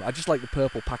 I just like the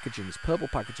purple packaging. It's purple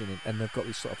packaging, and they've got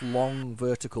these sort of long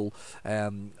vertical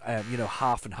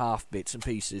half and half bits and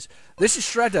pieces. This is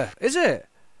Shredder, is it?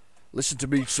 Listen to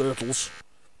me, Turtles.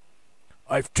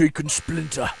 I've taken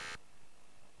Splinter.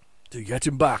 To get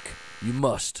him back, you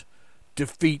must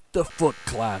defeat the Foot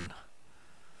Clan.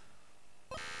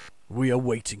 We are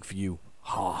waiting for you.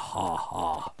 Ha ha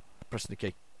ha. Press the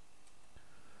key.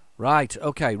 Right,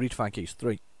 okay, read find keys.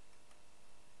 3.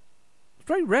 It's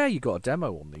very rare you got a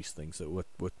demo on these things that with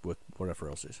whatever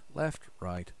else is. Left,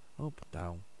 right, up,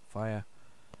 down, fire,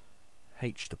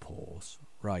 H to pause.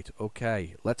 Right,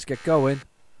 okay, let's get going.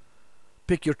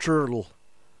 Pick your turtle.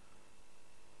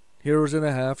 Heroes in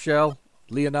a half shell.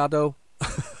 Leonardo.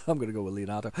 I'm gonna go with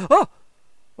Leonardo. Oh,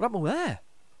 what happened there?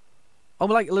 Oh,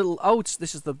 like a little. Oh,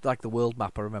 this is the world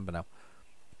map. I remember now.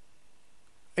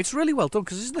 It's really well done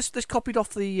because isn't this copied off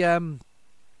the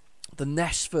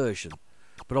NES version?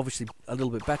 But obviously a little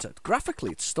bit better.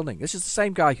 Graphically, it's stunning. This is the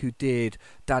same guy who did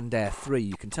Dan Dare 3,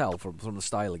 you can tell from the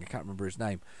styling. I can't remember his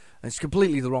name. And it's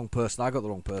completely the wrong person. I got the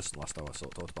wrong person last time I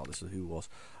talked about this, who it was.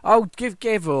 Oh,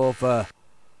 give over.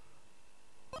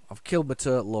 I've killed my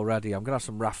turtle already. I'm going to have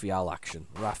some Raphael action.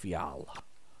 Raphael.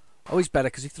 Oh, he's better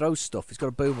because he throws stuff. He's got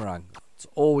a boomerang. It's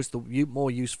always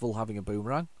more useful having a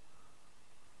boomerang.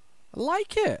 I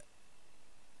like it.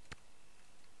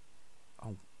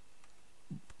 Oh.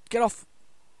 Get off.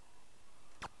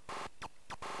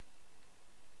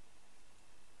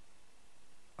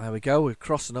 There we go, we're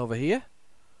crossing over here.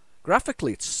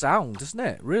 Graphically, it's sound, isn't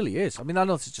it? It really is. I mean, I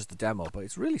know this is just a demo, but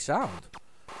it's really sound.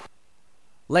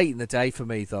 Late in the day for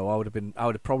me, though, I would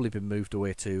have probably been moved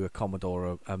away to a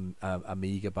Commodore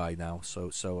Amiga by now. So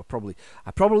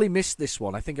I probably missed this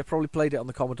one. I think I probably played it on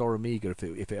the Commodore Amiga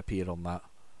if it appeared on that.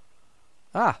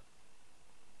 Ah,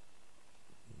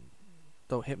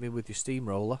 don't hit me with your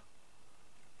steamroller.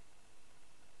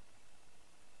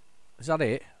 Is that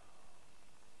it?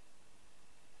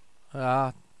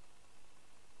 Oh.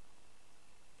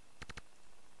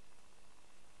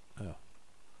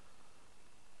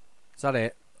 Is that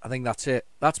it? I think that's it.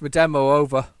 That's my demo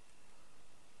over.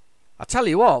 I tell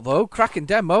you what, though, cracking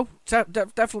demo.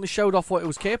 Definitely showed off what it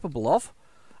was capable of.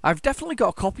 I've definitely got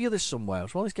a copy of this somewhere.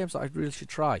 It's one of these games that I really should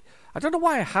try. I don't know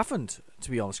why I haven't,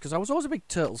 to be honest, because I was always a big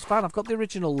Turtles fan. I've got the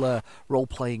original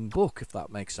role-playing book, if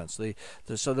that makes sense.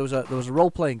 So there was a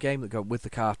role-playing game that got with the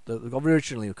cart.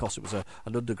 Originally, of course, it was an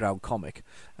underground comic,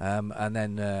 and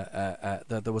then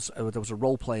there was a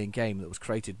role-playing game that was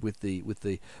created with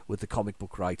the comic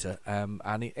book writer, and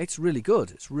it's really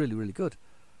good. It's really, really good.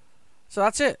 So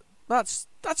that's it. That's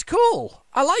cool.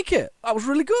 I like it. That was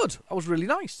really good. That was really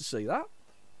nice to see that.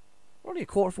 We're only a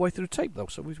quarter of the way through the tape, though,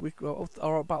 so we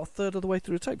are about a third of the way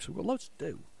through the tape, so we've got loads to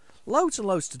do. Loads and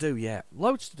loads to do, yeah.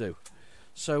 Loads to do.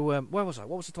 So, where was I?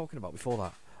 What was I talking about before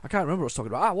that? I can't remember what I was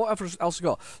talking about. Whatever else I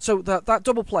got. So, that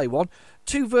double play one,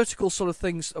 2 vertical sort of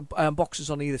things, boxes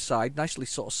on either side, nicely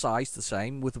sort of sized the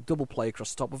same, with a double play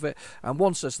across the top of it. And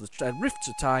one says the Rifts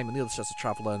of Time, and the other says the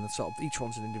Traveller, and sort of each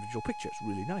one's an individual picture. It's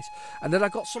really nice. And then I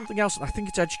got something else, and I think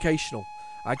it's educational.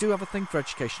 I do have a thing for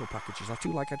educational packages. I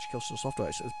do like educational software.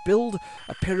 It says build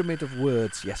a pyramid of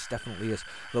words. Yes, definitely is.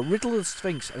 The Riddle of the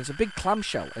Sphinx, and it's a big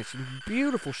clamshell. It's in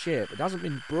beautiful shape. It hasn't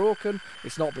been broken.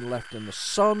 It's not been left in the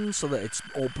sun so that it's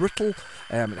all brittle.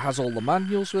 It has all the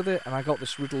manuals with it, and I got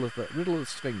this Riddle of the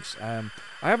Sphinx. I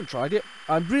haven't tried it.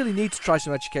 I really need to try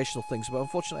some educational things, but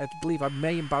unfortunately, I believe I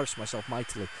may embarrass myself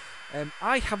mightily.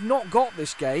 I have not got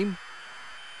this game.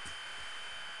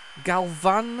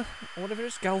 Galvane,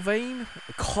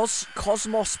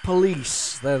 Cosmos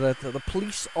Police. They're the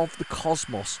police of the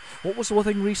cosmos. What was the one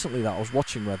thing recently that I was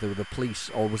watching where they were the police,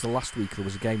 or was the last week there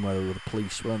was a game where they were the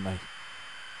police, weren't they?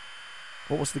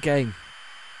 What was the game?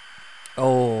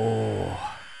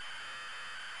 Oh,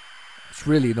 it's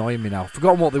really annoying me now. I've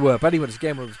forgotten what they were, but anyway, it's a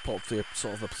game where it was put to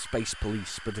sort of the space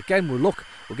police. But again, we're going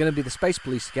to be the space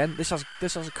police again. This has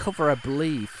a cover, I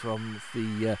believe, from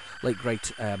the late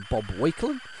great Bob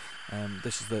Wakelin.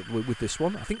 This is with this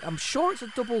one. I'm sure it's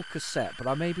a double cassette, but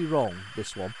I may be wrong.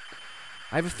 This one,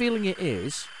 I have a feeling it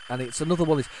is, and it's another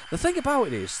one. The thing about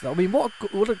it is that, I mean, what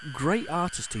a great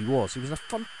artist he was. He was a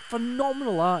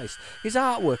phenomenal artist. His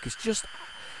artwork is just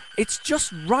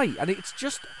right, and it's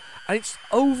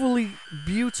overly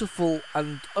beautiful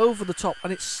and over the top,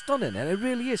 and it's stunning, and it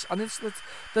really is. And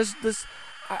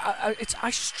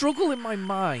I struggle in my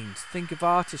mind to think of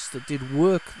artists that did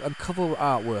work and cover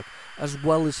artwork as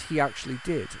well as he actually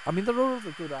did. I mean, there are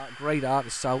other great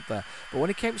artists out there, but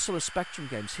when it came to sort of Spectrum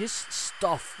games, his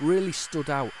stuff really stood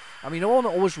out. I mean,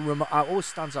 always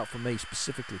stands out for me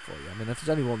specifically for you. I mean, if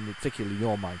there's anyone particularly in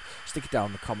your mind, stick it down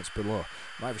in the comments below.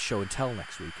 Might have a show and tell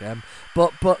next week.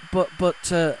 But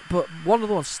one of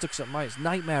the ones that sticks out in mind is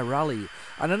Nightmare Rally.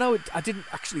 And I know I didn't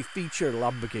actually feature a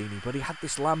Lamborghini, but he had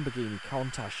this Lamborghini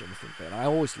Countach and I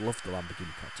always loved the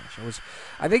Lamborghini Countach.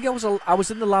 I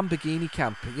was in the Lamborghini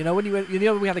camp. You know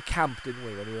we had a camp, didn't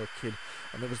we, when we were a kid?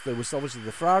 And there was obviously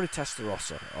the Ferrari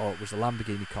Testarossa, or it was the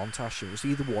Lamborghini Countach. It was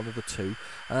either one of the two,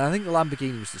 and I think the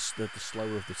Lamborghini was the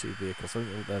slower of the two vehicles. I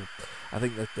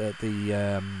think that the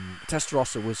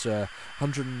Testarossa was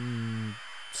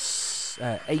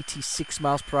 186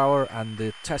 miles per hour, and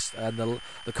the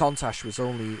Countach was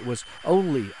only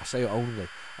I say only.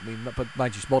 I mean, but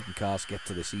mind you, modern cars get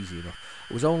to this easy enough.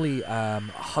 It was only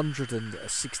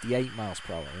 168 miles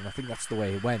per hour, and I think that's the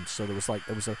way it went. So there was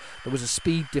a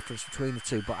speed difference between the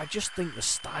two. But I just think the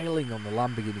styling on the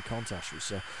Lamborghini Countach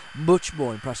was much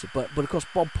more impressive. But of course,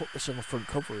 Bob put this on the front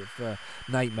cover of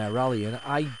Nightmare Rally, and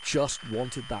I just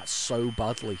wanted that so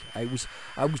badly. I was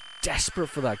desperate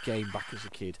for that game back as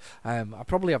a kid. I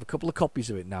probably have a couple of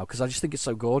copies of it now because I just think it's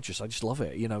so gorgeous. I just love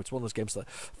it. You know, it's one of those games that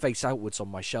face outwards on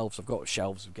my shelves. I've got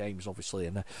shelves of games, obviously,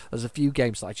 and there's a few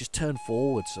games that I just turn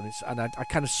forwards, and I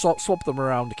kind of swap them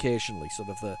around occasionally, sort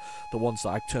of the ones that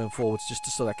I turn forwards just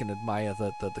so I can admire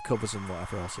the covers and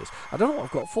whatever else is. I don't know what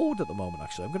I've got forward at the moment,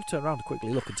 actually. I'm going to turn around and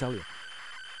quickly look and tell you.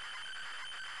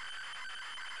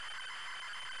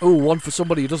 Oh, one for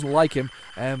somebody who doesn't like him.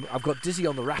 I've got Dizzy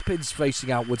on the Rapids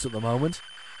facing outwards at the moment.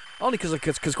 Only because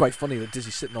it's quite funny that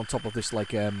Dizzy's sitting on top of this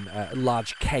like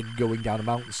large keg going down a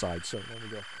mountainside. So there we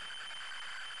go.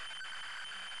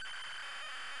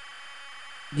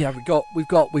 Yeah, we've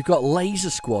got Laser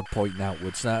Squad pointing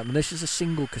outwards now. I mean, this is a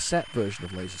single cassette version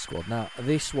of Laser Squad. Now,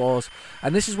 this is one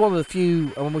of the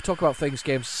few. When we talk about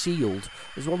games sealed,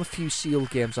 this is one of the few sealed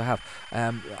games I have.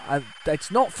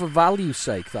 It's not for value's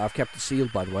sake that I've kept it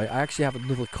sealed. By the way, I actually have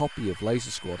another copy of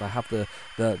Laser Squad. I have the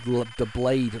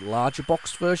Blade larger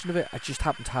box version of it. I just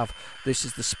happen to have this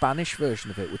is the Spanish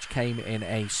version of it, which came in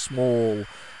a small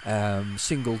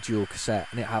single dual cassette,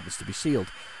 and it happens to be sealed.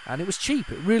 And it was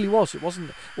cheap. It really was. It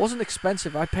wasn't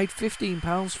expensive. I paid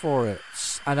 £15 for it,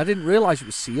 and I didn't realise it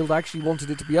was sealed. I actually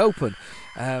wanted it to be open,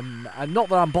 and not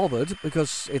that I'm bothered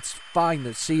because it's fine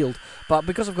that it's sealed. But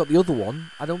because I've got the other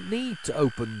one, I don't need to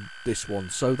open this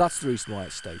one. So that's the reason why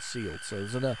it stays sealed. So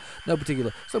there's no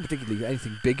particularly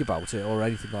anything big about it or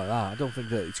anything like that. I don't think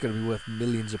that it's going to be worth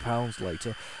millions of pounds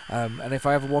later. And if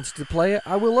I ever wanted to play it,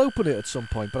 I will open it at some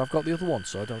point. But I've got the other one,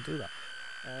 so I don't do that.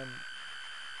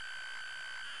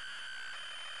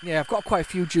 Yeah, I've got quite a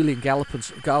few Julian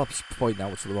Gallops pointing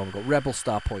outwards at the moment. I've got Rebel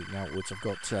Star pointing outwards. I've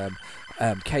got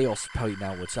Chaos pointing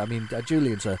outwards. I mean,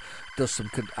 Julian's does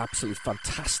some absolutely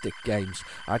fantastic games.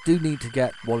 I do need to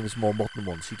get one of his more modern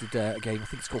ones. He did a game, I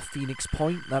think it's called Phoenix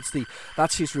Point.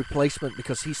 That's his replacement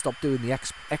because he stopped doing the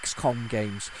XCOM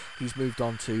games. He's moved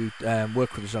on to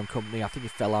work with his own company. I think he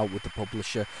fell out with the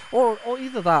publisher, or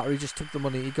either that, or he just took the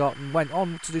money he got and went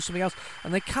on to do something else.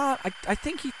 And they can't. I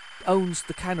think he owns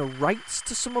the kind of rights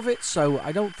to some of it, so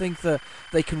I don't think that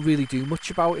they can really do much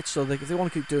about it. So if they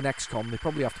want to keep doing XCOM, they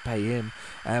probably have to pay him,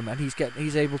 and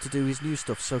he's able to do his new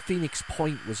stuff. So Phoenix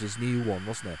Point was his new one,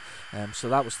 wasn't it? So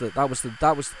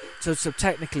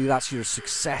technically that's your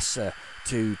successor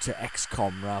to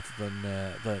XCOM rather than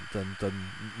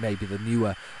maybe the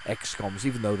newer XCOMs,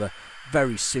 even though they're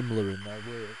very similar in their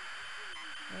way.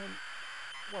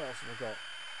 What else have I got?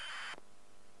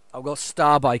 I've got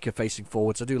Starbiker facing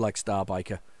forwards. I do like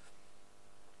Starbiker.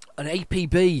 An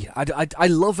APB. I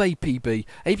love APB.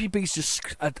 APB is just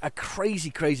a crazy,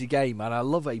 crazy game, and I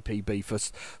love APB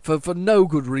for no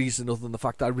good reason other than the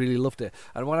fact that I really loved it.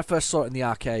 And when I first saw it in the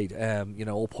arcade,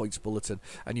 All Points Bulletin,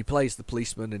 and you play as the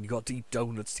policeman, and you got deep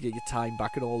donuts to get your time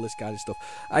back, and all this kind of stuff.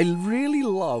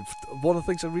 One of the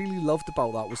things I really loved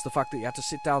about that was the fact that you had to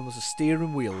sit down. There's a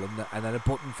steering wheel and then a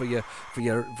button for your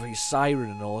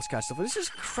siren and all this kind of stuff. And it's just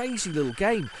a crazy little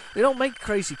game. They don't make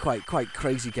quite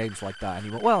crazy games like that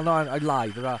anymore. Well, no, I lie.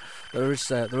 There are a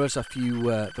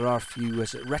few.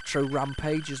 Is it Retro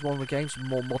Rampage is one of the games, a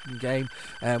more modern game,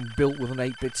 built with an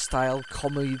 8-bit style,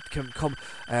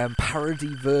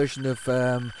 parody version of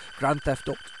Grand Theft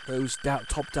Auto's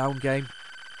top-down game.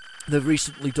 They've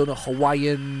recently done a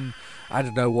Hawaiian, I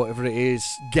don't know, whatever it is,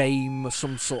 game,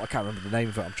 some sort. I can't remember the name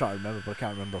of it. I'm trying to remember, but I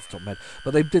can't remember off the top of my head.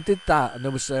 But they did that, and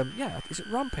there was, is it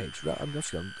Rampage? I'm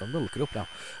gonna look it up now.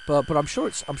 But I'm sure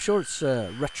it's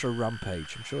Retro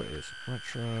Rampage. I'm sure it is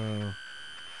Retro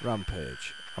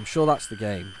Rampage. I'm sure that's the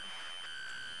game.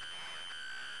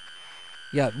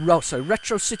 Yeah, so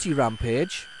Retro City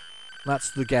Rampage. That's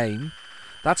the game.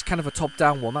 That's kind of a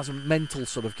top-down one. That's a mental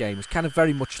sort of game. It's kind of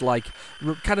very much like,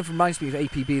 kind of reminds me of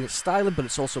APB in its styling, but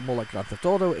it's also more like Grand Theft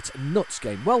Auto. It's a nuts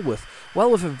game. Well worth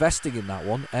investing in that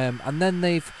one. And then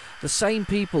the same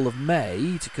people have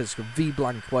made, because it's V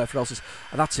blank, whatever else is,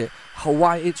 and that's it.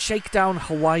 Hawaii. It's Shakedown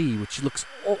Hawaii, which looks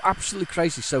absolutely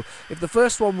crazy. So if the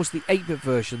first one was the 8-bit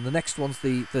version, the next one's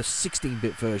the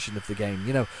 16-bit version of the game.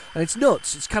 And it's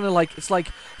nuts. It's kind of like it's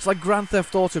like Grand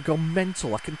Theft Auto gone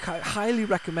mental. I can highly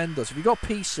recommend those. If you've got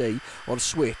PC or a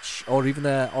Switch or even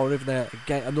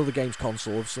another games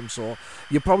console of some sort,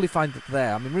 you'll probably find it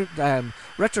there. I mean,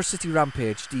 Retro City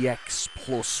Rampage DX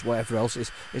Plus, whatever else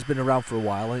has been around for a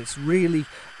while, and it's really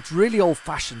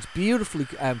old-fashioned, beautifully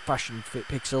fashioned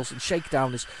pixels. And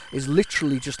Shakedown is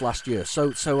literally just last year.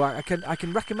 So I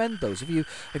can recommend those if you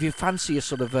fancy a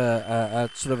sort of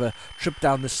a trip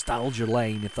down nostalgia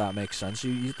lane, if that makes sense.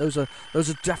 Those are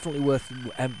definitely worth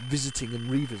visiting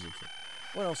and revisiting.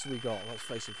 What else have we got? What's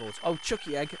facing forward? Oh,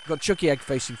 Chucky Egg. Got Chucky Egg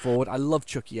facing forward. I love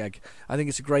Chucky Egg. I think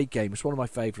it's a great game. It's one of my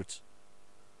favourites.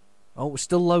 Oh, we're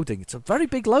still loading. It's a very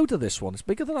big loader, this one. It's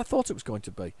bigger than I thought it was going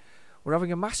to be. We're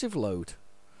having a massive load.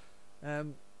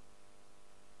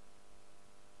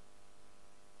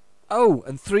 Oh,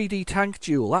 and 3D Tank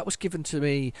Duel. That was given to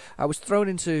me. I was thrown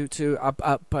into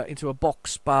a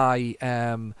box by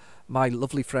my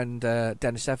lovely friend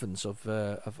Dennis Evans of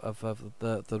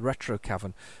the Retro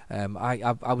Cavern.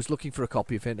 I was looking for a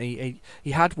copy of it. And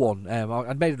he had one.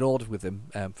 I'd made an order with him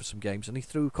for some games, and he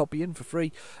threw a copy in for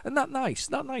free. And that's nice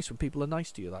when people are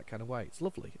nice to you that kind of way. It's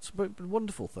lovely. It's a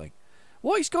wonderful thing.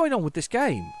 What is going on with this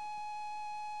game?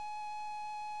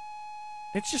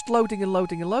 It's just loading and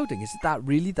loading and loading. Is it that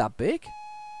really that big?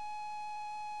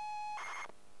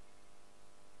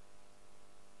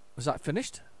 Was that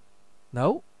finished?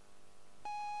 No.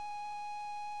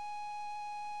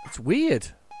 It's weird.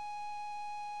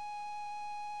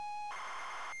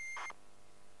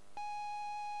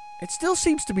 It still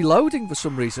seems to be loading for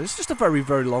some reason. It's just a very,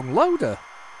 very long loader.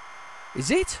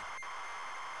 Is it?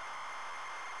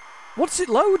 What's it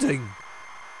loading?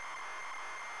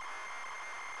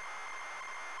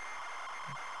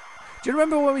 Do you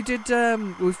remember when we did?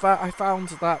 I found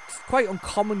that quite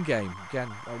uncommon game. Again,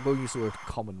 we'll use the word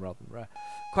common rather than rare.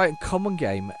 Quite uncommon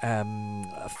game.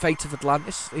 Fate of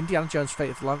Atlantis, Indiana Jones'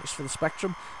 Fate of Atlantis for the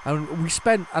Spectrum, and we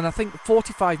spent, and I think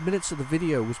 45 minutes of the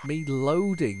video was me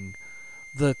loading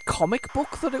the comic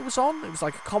book that it was on. It was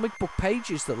like a comic book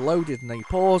pages that loaded, and then you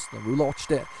paused, and then we launched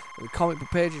it. The comic book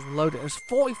pages and loaded. It was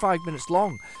 45 minutes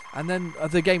long, and then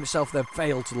the game itself then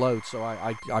failed to load. So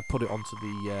I put it onto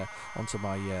my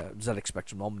ZX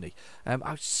Spectrum Omni. I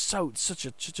was such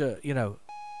a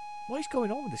What is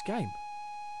going on with this game?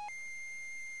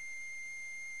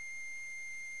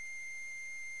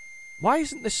 Why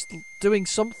isn't this doing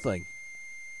something?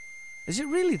 Is it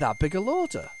really that big a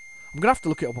loader? I'm going to have to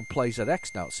look it up on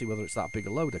PlayZX now to see whether it's that big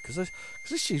a loader, because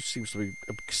this seems to be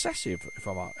excessive, if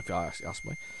you ask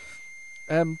me.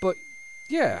 But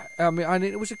yeah, I mean,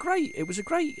 it was a great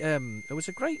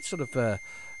sort of.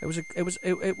 I'm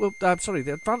sorry,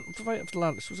 the Fight of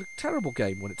Atlantis was a terrible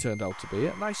game when it turned out to be.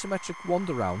 An isometric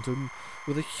wander round and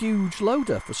with a huge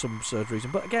loader for some absurd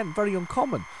reason, but again, very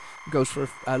uncommon. Goes for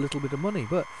a little bit of money,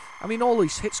 but I mean, all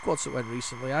these hit squads that went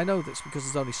recently, I know that's because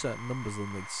there's only certain numbers of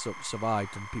them that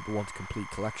survived, and people want to complete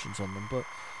collections on them. But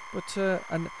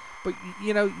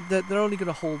you know, they're only going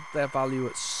to hold their value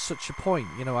at such a point.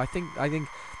 You know, I think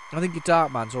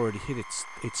Darkman's already hit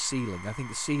its ceiling. I think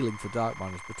the ceiling for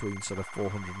Darkman is between sort of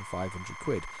 400 and 500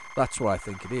 quid. That's what I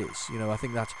think it is. You know, I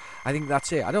think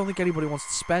that's it. I don't think anybody wants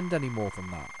to spend any more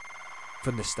than that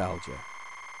for nostalgia.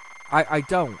 I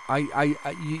don't.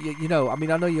 You know, I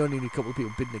mean, I know you only need a couple of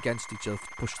people bidding against each other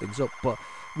to push things up, but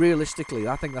realistically,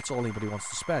 I think that's all anybody wants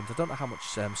to spend. I don't know how much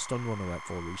Stun Runner went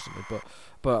for recently,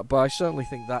 but I certainly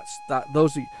think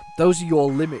those are your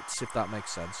limits, if that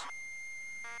makes sense.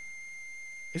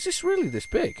 Is this really this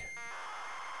big?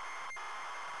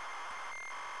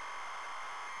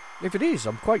 If it is,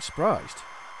 I'm quite surprised.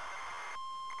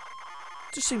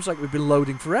 It just seems like we've been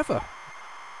loading forever.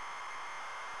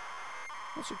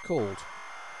 What's it called?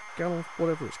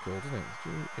 Whatever it's called, isn't it?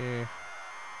 Yeah.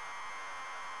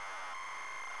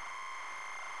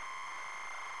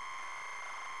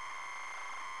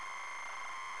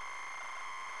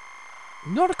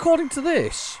 Not according to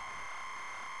this.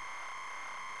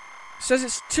 It says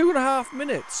it's 2.5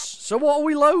 minutes. So what are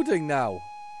we loading now?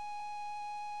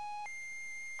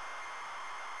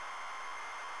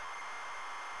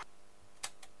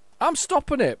 I'm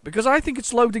stopping it because I think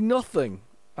it's loading nothing.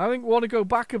 I think we want to go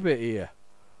back a bit here.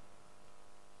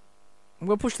 I'm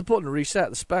going to push the button to reset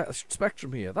the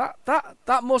spectrum here.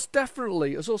 That most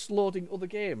definitely is us loading other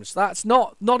games. That's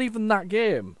not even that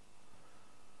game.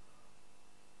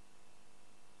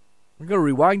 I'm going to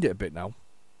rewind it a bit now.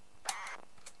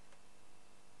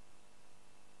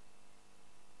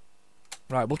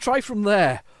 Right, we'll try from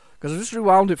there, because I just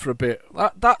rewound it for a bit.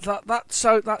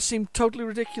 That seemed totally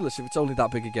ridiculous if it's only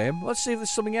that big a game. Let's see if there's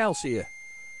something else here.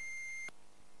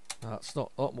 That's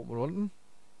not what we're wanting.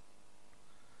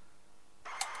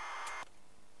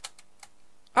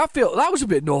 I feel that was a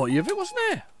bit naughty of it, wasn't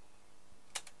it?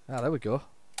 Ah, there we go.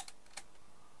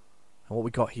 And what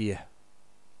we got here?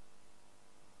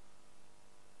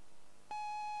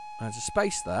 There's a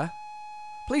space there.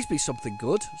 Please be something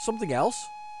good. Something else.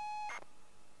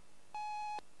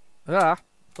 Ah,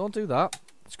 don't do that.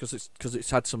 It's because it's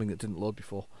had something that didn't load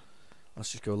before.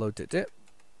 Let's just go load it.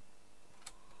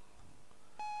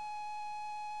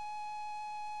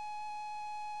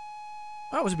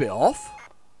 That was a bit off.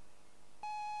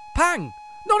 Pang!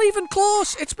 Not even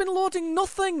close! It's been loading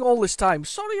nothing all this time.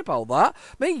 Sorry about that.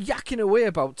 Me yakking away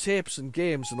about tapes and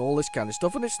games and all this kind of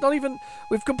stuff, and it's not even...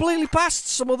 We've completely passed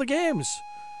some other games.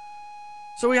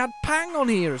 So we had Pang on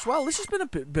here as well. This has been a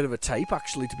bit of a tape,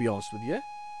 actually, to be honest with you.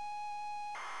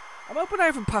 I'm hoping I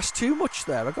haven't passed too much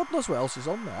there. God knows what else is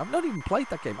on there. I've not even played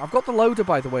that game. I've got the loader,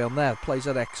 by the way, on there,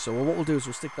 PlayZX. So what we'll do is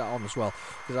we'll stick that on as well.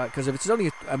 Because if it's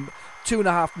only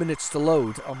 2.5 minutes to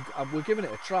load, we're giving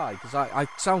it a try.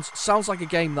 Because sounds like a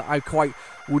game that I quite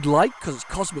would like. Because it's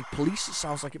Cosmic Police. It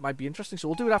sounds like it might be interesting. So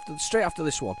we'll do it straight after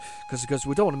this one. Because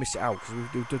we don't want to miss it out. Because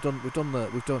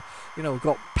we've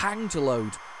got Pang to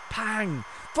load. Pang.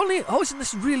 Funny. Oh, isn't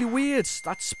this really weird?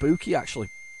 That's spooky, actually.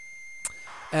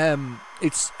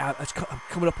 It's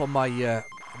coming up on my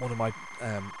one of my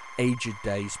aged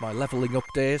days, my leveling up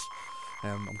days.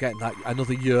 I'm getting that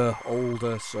another year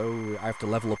older, so I have to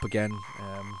level up again.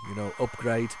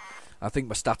 Upgrade. I think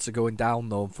my stats are going down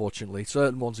though, unfortunately.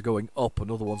 Certain ones are going up and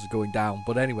other ones are going down.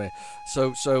 But anyway,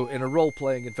 so in a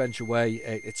role-playing adventure way,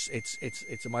 it's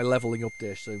my leveling up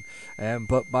day soon.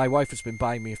 But my wife has been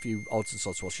buying me a few odds and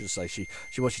sods. What she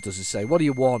does is say, "What do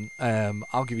you want?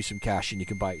 I'll give you some cash and you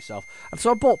can buy it yourself." And so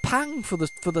I bought Pang for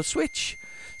the Switch.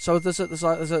 So there's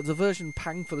a version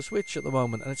Pang for the Switch at the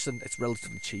moment, and it's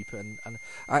relatively cheap, and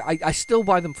I still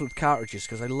buy them for cartridges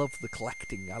because I love the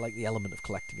collecting. I like the element of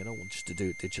collecting. I don't want just to do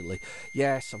it digitally.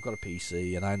 Yes, I've got a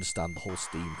PC, and I understand the whole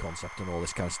Steam concept and all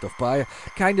this kind of stuff, but I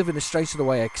kind of, in a strange sort of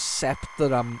way, accept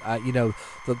that I'm,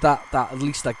 that at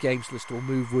least that games list will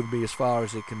move with me as far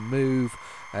as it can move.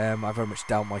 I very much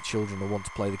doubt my children will want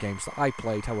to play the games that I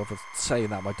played. However, saying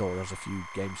that, my daughter has a few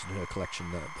games in her collection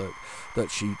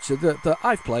that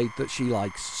I've played that she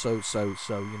likes. So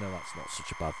you know, that's not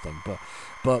such a bad thing. But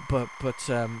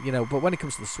you know, but when it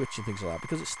comes to the Switch and things like that,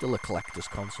 because it's still a collector's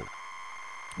console,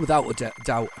 without a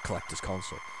doubt, a collector's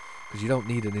console. Because you don't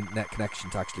need an internet connection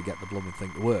to actually get the blooming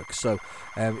thing to work. So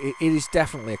it is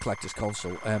definitely a collector's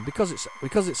console. Because it's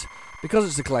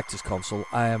a collector's console.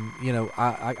 You know,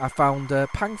 I found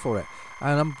Pang for it,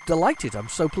 and I'm delighted. I'm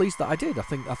so pleased that I did. I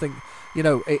think you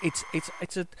know,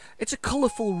 it's a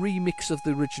colourful remix of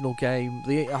the original game.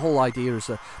 The whole idea is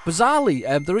bizarrely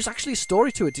there is actually a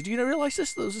story to it. Did you realise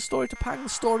this? There's a story to Pang. The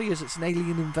story is it's an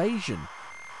alien invasion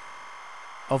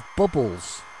of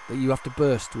bubbles that you have to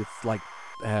burst with like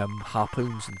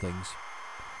harpoons and things.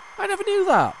 I never knew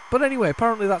that, but anyway,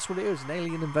 apparently that's what it is. An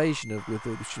alien invasion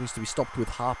which needs to be stopped with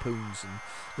harpoons and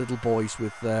little boys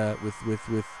with I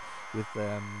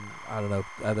don't know.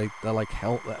 They're like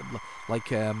I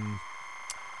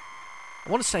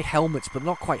want to say helmets, but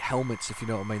not quite helmets, if you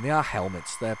know what I mean. They are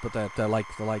helmets. They're like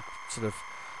sort of,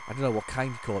 I don't know what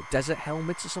kind you call it, desert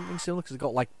helmets or something similar, because they've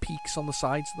got like peaks on the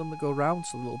sides of them that go around,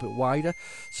 so a little bit wider.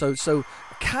 So I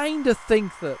kind of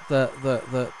think that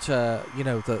you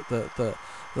know, that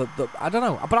I don't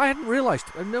know, but I hadn't realised.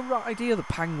 I had no idea that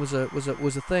Pang was a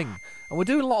thing. And we're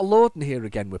doing a lot of loading here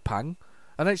again with Pang,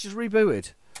 and it's just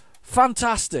rebooted.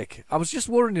 Fantastic! I was just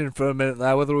worrying for a minute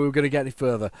there whether we were going to get any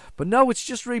further, but no, it's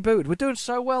just rebooted. We're doing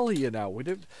so well here now.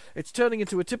 It's turning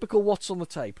into a typical What's on the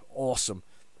Tape. Awesome.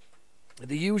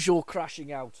 The usual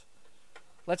crashing out.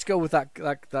 Let's go with that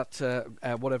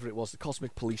whatever it was, the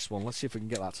Cosmic Police one. Let's see if we can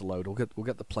get that to load. We'll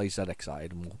get the PlayZX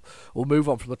excited, and we'll move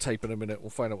on from the tape in a minute.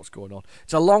 We'll find out what's going on.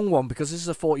 It's a long one because this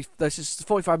is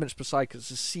 45 minutes per side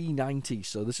because it's a C90.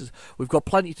 So we've got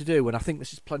plenty to do, and I think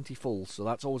this is plenty full. So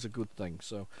that's always a good thing.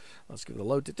 So let's give it a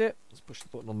load to dip. Let's push the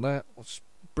button on there. Let's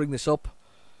bring this up.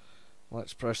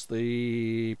 Let's press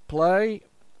the play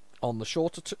on the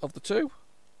shorter of the two.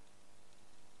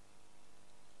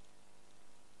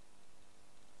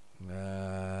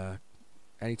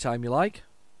 Anytime you like.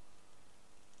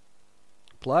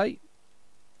 Play.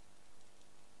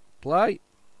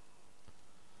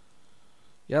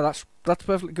 Yeah, that's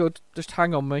perfectly good. Just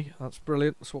hang on me. That's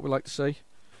brilliant. That's what we like to see.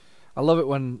 I love it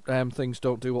when things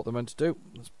don't do what they're meant to do.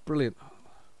 That's brilliant.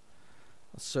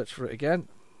 Let's search for it again.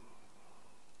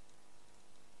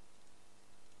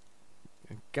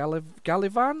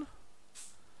 Galivan?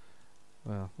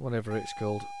 Well, whatever it's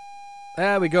called.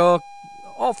 There we go.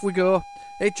 Off we go.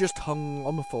 It just hung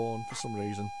on my phone for some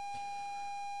reason.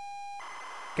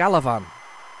 Galavan.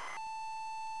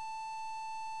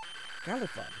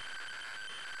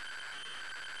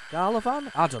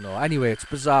 Galavan? I don't know. Anyway, it's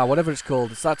bizarre. Whatever it's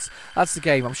called. That's the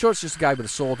game. I'm sure it's just a guy with a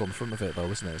sword on the front of it, though,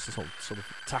 isn't it? It's just sort of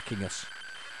attacking us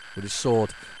with his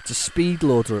sword. It's a speed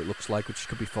loader, it looks like, which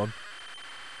could be fun.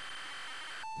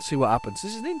 Let's see what happens.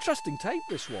 This is an interesting tape,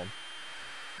 this one.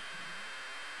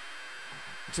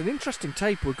 It's an interesting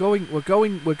tape. We're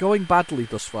going badly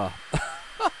thus far.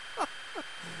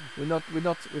 We've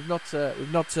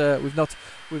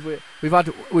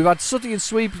had Suddy and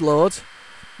Sweep load.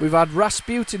 We've had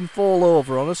Rasputin fall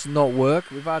over on us and not work.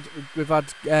 We've had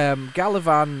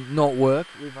Galavan not work.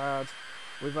 We've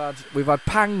had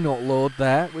Pang not load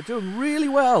there. We're doing really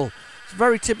well. It's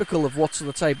very typical of What's on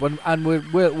the Tape, and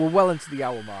we're well into the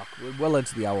hour mark.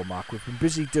 We've been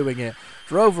busy doing it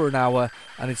for over an hour,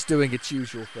 and it's doing its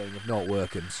usual thing of not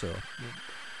working. So,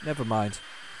 never mind.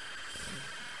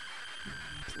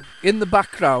 In the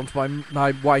background,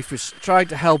 my wife is trying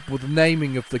to help with the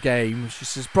naming of the game. She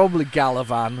says probably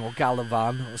Galavan or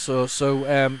Galavan. So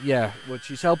yeah, well,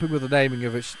 she's helping with the naming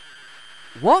of it.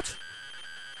 What?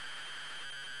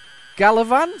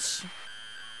 Galavance?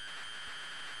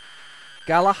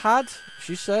 Galahad?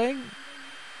 She's saying.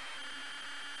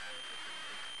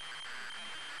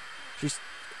 She's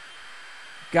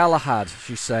Galahad.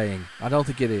 She's saying. I don't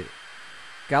think it is.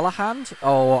 Galahand?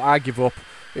 Oh, I give up.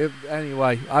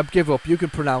 Anyway, I give up. You can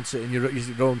pronounce it in your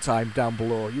own time down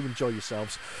below. You enjoy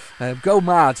yourselves. Go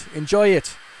mad. Enjoy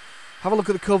it. Have a look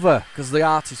at the cover because the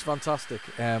art is fantastic.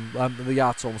 The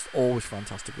art's almost always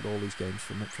fantastic with all these games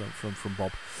from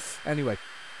Bob. Anyway,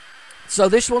 so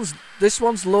this one's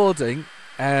loading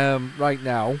right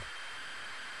now.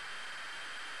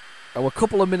 A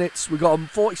couple of minutes. We've got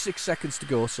 46 seconds to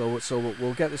go. So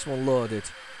we'll get this one loaded.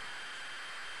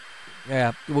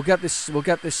 Yeah, we'll get this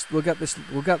loaded.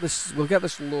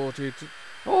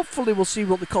 Hopefully, we'll see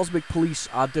what the Cosmic Police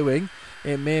are doing.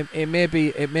 It may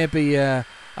be a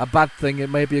bad thing.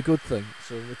 It may be a good thing.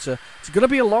 So it's going to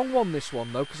be a long one. This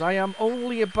one though, because I am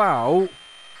only about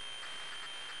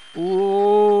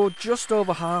Oh, just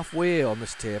over halfway on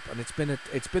this tape, and it's been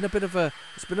a bit of a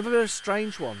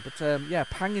strange one. But yeah,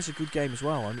 Pang is a good game as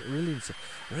well. I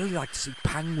really like to see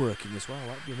Pang working as well.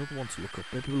 That'd be another one to look up.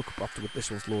 Maybe we'll look up after this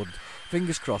one's loaded.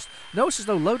 Fingers crossed. Notice there's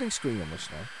no loading screen on this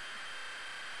now.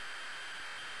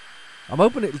 I'm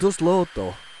hoping it does load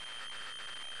though.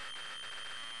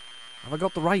 Have I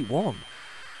got the right one?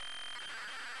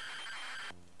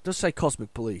 It does say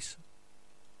Cosmic Police.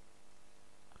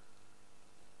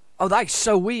 Oh, that's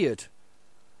so weird.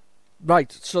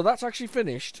 Right, so that's actually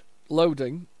finished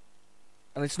loading,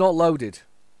 and it's not loaded.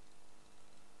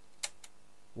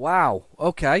 Wow.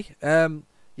 Okay.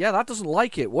 Yeah, that doesn't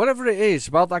like it. Whatever it is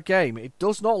about that game, it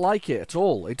does not like it at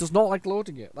all. It does not like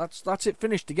loading it. That's it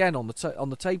finished again on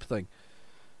the tape thing.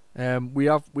 We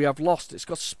have lost. It's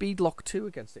got Speed Lock 2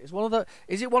 against it. Is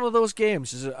it one of those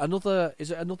games? Is it another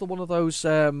one of those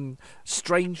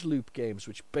strange loop games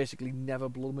which basically never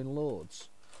blooming loads?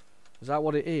 Is that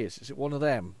what it is? Is it one of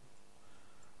them?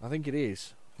 I think it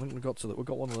is. I think we've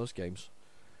got one of those games.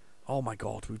 Oh my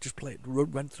god, we've just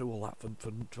went through all that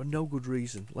for no good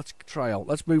reason. Let's try out.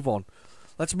 Let's move on.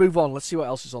 Let's see what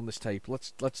else is on this tape.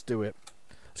 Let's do it.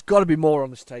 There's got to be more on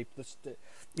this tape.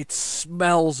 It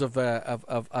smells of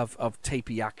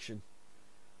tapey action.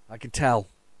 I can tell.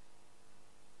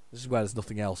 This is where there's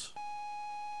nothing else.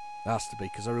 It has to be,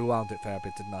 because I rewound it a fair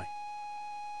bit, didn't I?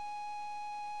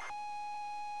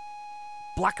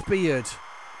 Blackbeard.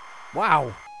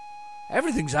 Wow.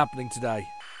 Everything's happening today.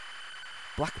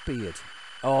 Blackbeard.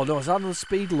 Oh no, is that another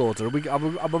speed loader?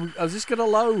 Is this going to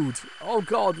load? Oh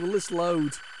god, will this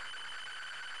load?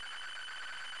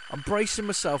 I'm bracing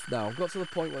myself now. I've got to the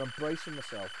point where I'm bracing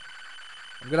myself.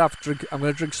 I'm going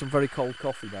to drink some very cold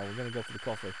coffee now. We're going to go for the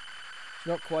coffee.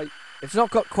 It's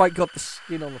not quite got the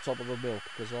skin on the top of the milk,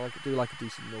 because I do like a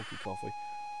decent milky coffee.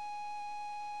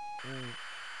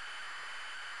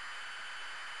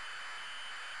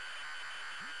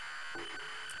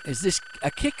 Is this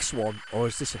a Kicks one, or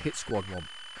is this a Hit Squad one?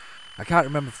 I can't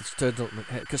remember if it's turned up,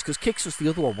 because Kicks was the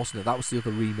other one, wasn't it? That was the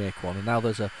other remake one, and now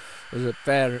there's a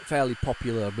fairly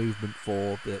popular movement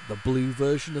for the blue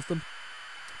version of them,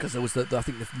 because there was I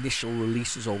think the initial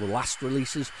releases or the last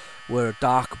releases were a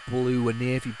dark blue, a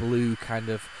navy blue kind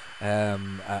of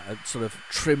sort of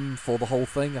trim for the whole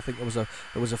thing. I think there's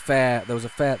a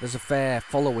fair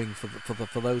following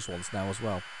for those ones now as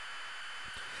well.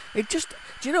 Do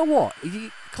you know what?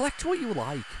 You collect what you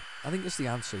like. I think that's the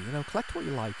answer. Collect what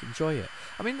you like, enjoy it.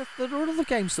 I mean, there are other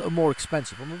games that are more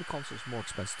expensive, on other consoles more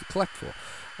expensive to collect for.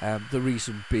 The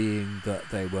reason being that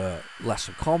they were less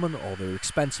common or they were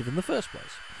expensive in the first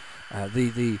place.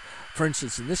 For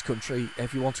instance, in this country,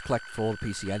 if you want to collect for the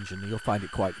PC Engine, you'll find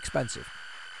it quite expensive.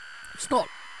 It's not.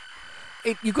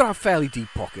 You've got to have fairly deep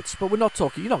pockets, but we're not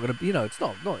talking. You're not going to. It's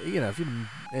not. If you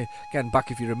again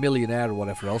back, if you're a millionaire or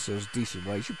whatever else, there's decent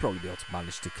ways you'd probably be able to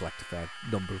manage to collect a fair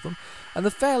number of them, and they're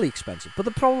fairly expensive. But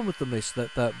the problem with them is that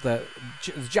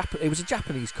it was a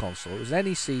Japanese console. It was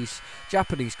NEC's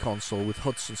Japanese console with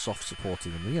Hudson Soft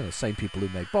supporting them. The same people who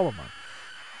made Bomberman,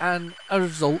 and as a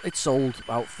result, it sold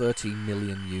about 13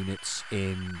 million units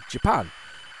in Japan,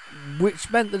 which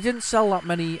meant they didn't sell that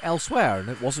many elsewhere, and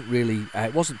it wasn't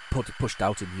pushed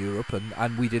out in Europe,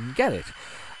 and we didn't get it.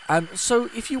 And so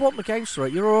if you want the games for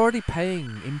it, you're already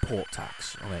paying import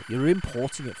tax on it. You're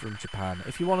importing it from Japan.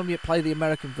 If you want to play the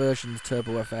American version, the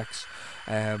Turbo FX,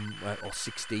 or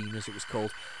 16 as it was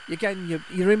called, again,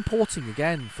 you're importing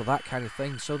again for that kind of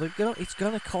thing. So it's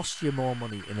going to cost you more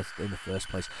money in the first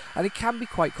place. And it can be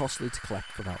quite costly to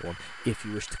collect for that one, if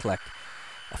you wish to collect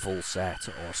a full set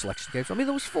or a selection of games. I mean,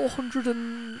 there was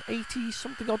 480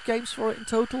 something odd games for it in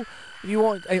total. If you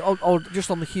want, or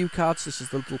just on the Hue cards, this is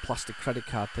the little plastic credit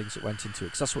card things that went into it,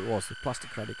 because that's what it was, the plastic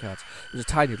credit cards. It was a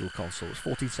tiny little console. It was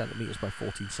 14 centimetres by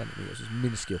 14 centimetres. It was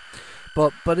minuscule.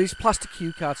 But these plastic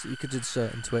Hue cards that you could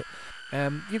insert into it,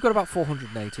 you've got about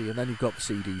 480, and then you've got the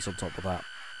CDs on top of that,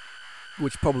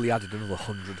 which probably added another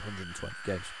 100, 120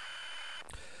 games.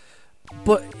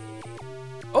 But,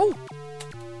 oh,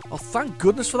 thank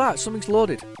goodness for that. Something's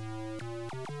loaded.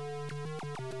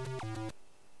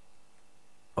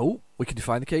 Oh, we can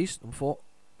define the keys. Number 4.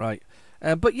 Right.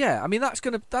 But yeah, I mean that's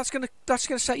gonna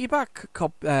set you back,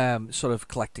 sort of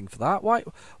collecting for that.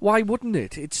 Why wouldn't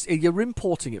it? You're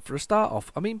importing it for a start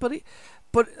off. I mean, but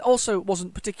also it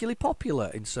wasn't particularly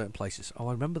popular in certain places. Oh,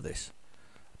 I remember this.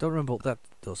 I don't remember what that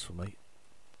does for me.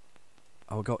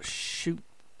 Oh, I got shoot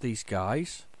these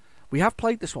guys. We have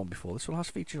played this one before. This one has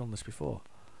featured on this before.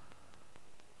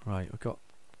 Right, we've got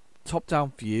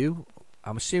top-down view.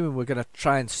 I'm assuming we're going to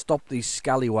try and stop these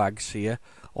scallywags here.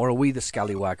 Or are we the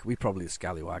scallywag? We're probably the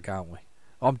scallywag, aren't we?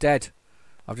 Oh, I'm dead.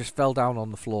 I've just fell down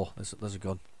on the floor. There's a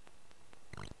gun.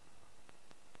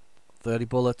 30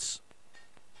 bullets.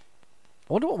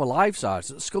 I wonder what my lives are.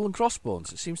 Is it the skull and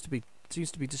crossbones? It seems to be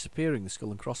disappearing. The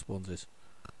skull and crossbones is.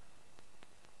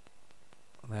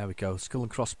 There we go. Skull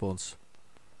and crossbones.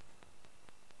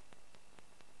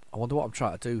 I wonder what I'm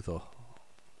trying to do though.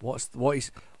 What is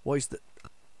the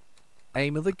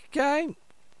aim of the game?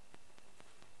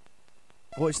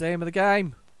 What is the aim of the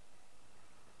game?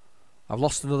 I've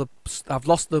lost another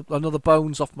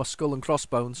bones off my skull and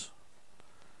crossbones.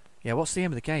 Yeah, what's the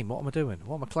aim of the game? What am I doing?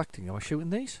 What am I collecting? Am I shooting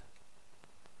these?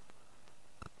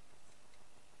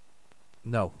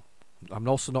 No. I'm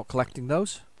also not collecting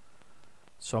those.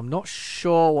 So I'm not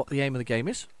sure what the aim of the game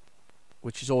is,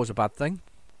 which is always a bad thing.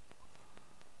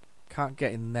 Can't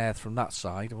get in there from that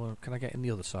side. Well, can I get in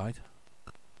the other side?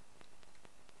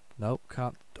 No,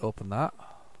 can't open that.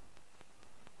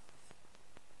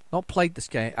 Not played this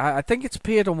game. I think it's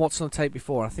appeared on What's on the Tape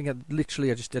before. I think I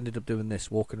just ended up doing this,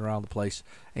 walking around the place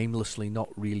aimlessly, not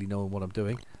really knowing what I'm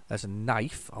doing. There's a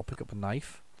knife. I'll pick up a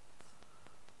knife.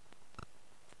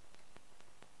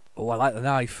 Oh, I like the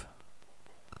knife.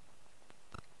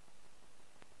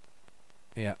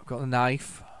 Yeah, I've got the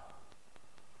knife.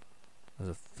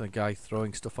 There's a guy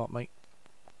throwing stuff at me.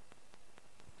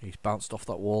 He's bounced off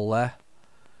that wall there.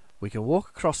 We can walk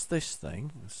across this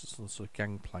thing. This is some sort of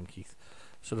gangplanky.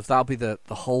 Sort of that'll be the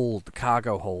hold, the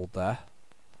cargo hold there.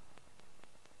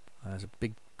 There's a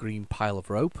big green pile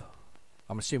of rope.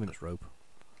 I'm assuming it's rope.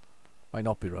 Might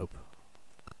not be rope.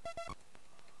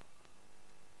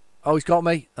 Oh, he's got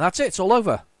me. And that's it. It's all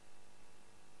over.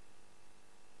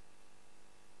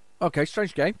 Okay,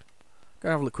 strange game.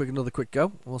 Gonna have another quick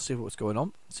go. We'll see what's going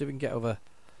on. See if we can get over. I'm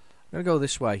gonna go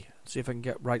this way. See if I can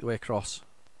get right the way across.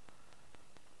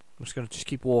 I'm just gonna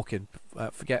keep walking.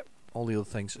 Forget all the other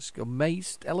things. It's got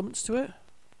maze elements to it.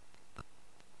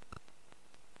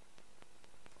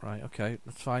 Right. Okay.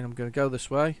 That's fine. I'm gonna go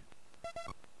this way.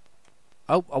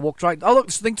 Oh, I walked right. Oh, look,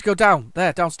 there's a thing to go down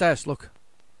there, downstairs. Look.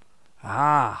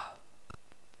 Ah.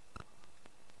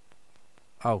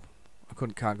 Oh,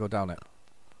 can't go down it.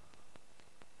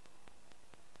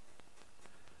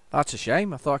 That's a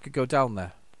shame. I thought I could go down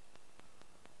there.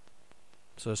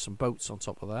 So there's some boats on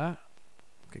top of there.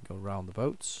 I can go around the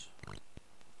boats.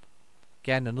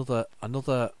 Again, another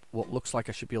what looks like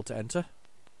I should be able to enter.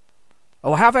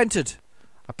 Oh, I have entered.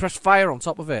 I pressed fire on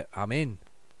top of it. I'm in.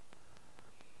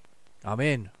 I'm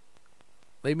in.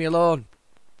 Leave me alone.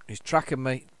 He's tracking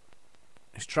me.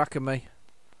 He's tracking me.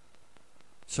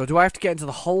 So do I have to get into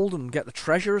the hold and get the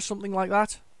treasure or something like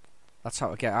that? That's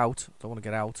how to get out. I don't want to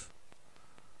get out.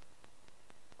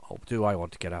 Oh, do I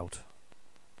want to get out?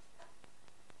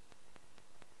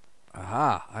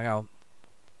 Aha, hang on.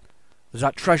 There's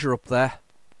that treasure up there.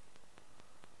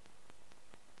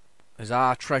 There's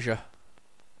our treasure.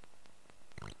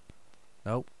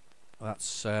 Nope.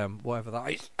 That's whatever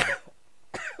that is.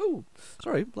 Oh,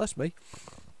 sorry, bless me.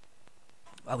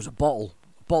 That was a bottle.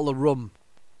 A bottle of rum.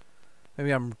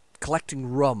 Maybe I'm collecting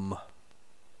rum.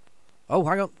 Oh,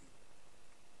 hang on.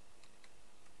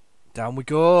 Down we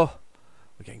go.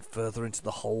 We're getting further into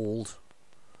the hold.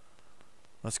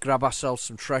 Let's grab ourselves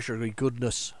some treasury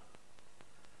goodness.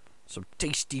 Some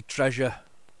tasty treasure.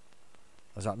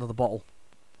 Is that another bottle?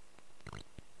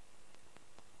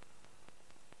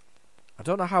 I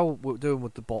don't know how we're doing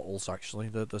with the bottles actually.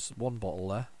 There's one bottle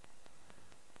there.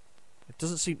 It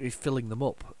doesn't seem to be filling them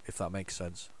up, if that makes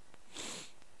sense.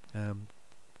 Any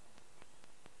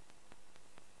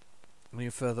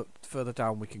further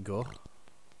down we can go.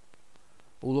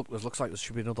 Oh look, looks like there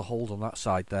should be another hold on that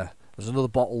side there. There's another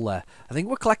bottle there. I think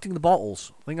we're collecting the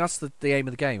bottles. I think that's the aim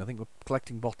of the game. I think we're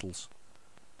collecting bottles.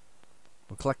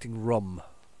 We're collecting rum.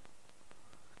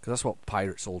 Because that's what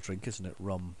pirates all drink, isn't it?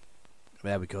 Rum.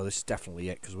 There we go. This is definitely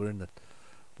it. Because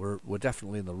we're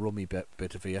definitely in the rummy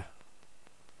bit of here.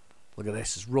 Look at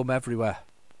this. There's rum everywhere.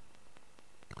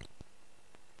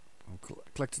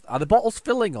 Are the bottles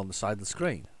filling on the side of the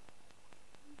screen?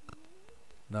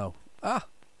 No. Ah.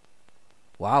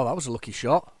 Wow, that was a lucky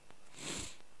shot.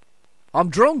 I'm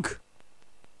drunk.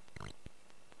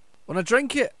 When I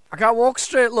drink it, I can't walk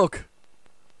straight, look.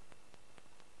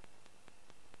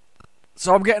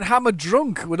 So I'm getting hammered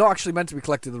drunk. We're not actually meant to be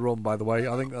collecting the rum, by the way.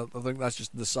 I think that's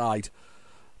just the side.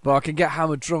 But I can get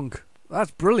hammered drunk.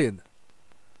 That's brilliant.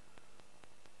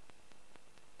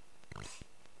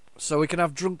 So we can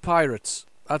have drunk pirates.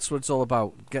 That's what it's all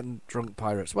about. Getting drunk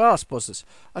pirates. Well, I suppose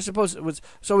it was.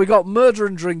 So we got murder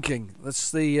and drinking.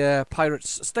 That's the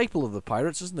pirates staple of the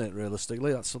pirates, isn't it?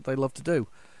 Realistically, that's what they love to do.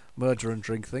 Murder and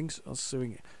drink things. Let's see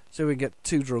if we can get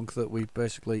too drunk that we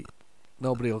basically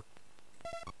nobody will.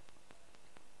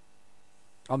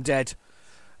 I'm dead.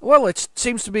 Well, it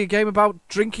seems to be a game about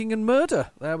drinking and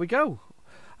murder. There we go.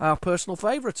 our personal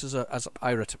favourites as a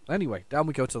pirate. Anyway, down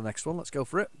we go to the next one. Let's go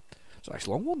for it. It's a nice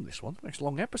long one, this one. Nice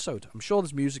long episode. I'm sure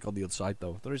there's music on the other side,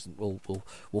 though. If there isn't,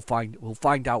 we'll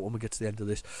find out when we get to the end of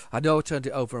this. I know I turned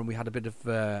it over and we had a bit of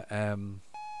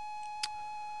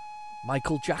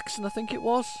Michael Jackson, I think it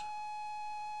was.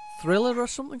 Thriller or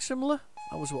something similar.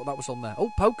 That was what that was on there.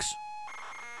 Oh, Pokes.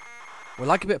 We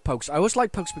like a bit of Pokes. I always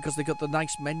like Pokes because they got the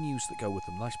nice menus that go with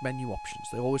them, nice menu options.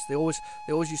 They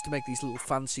always used to make these little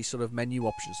fancy sort of menu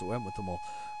options that went with them all.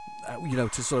 You know,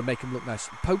 to sort of make them look nice.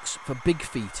 Pokes for Big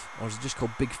Feet, or is it just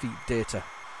called Big Feet Data?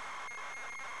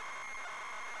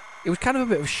 It was kind of a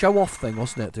bit of a show-off thing,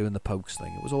 wasn't it? Doing the Pokes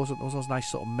thing. It was always a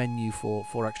nice sort of menu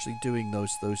for actually doing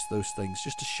those things,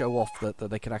 just to show off that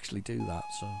they can actually do that.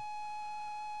 So,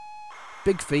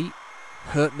 Big Feet,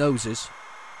 Hurt Noses.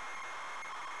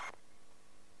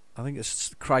 I think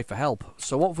it's Cry for Help.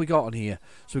 So what have we got on here?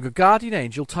 So we've got Guardian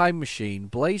Angel, Time Machine,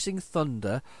 Blazing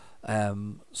Thunder,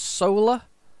 Solar,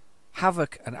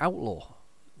 Havoc, and Outlaw.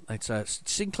 It's a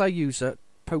Sinclair user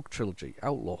Poke trilogy.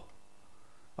 Outlaw.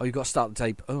 Oh, you've got to start the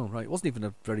tape. Oh, right. It wasn't even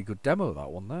a very good demo of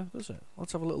that one there, was it?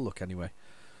 Let's have a little look anyway.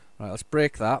 Right, let's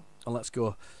break that and let's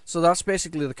go. So that's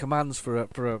basically the commands for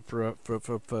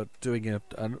doing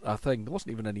a thing. There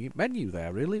wasn't even any menu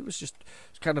there really. It was just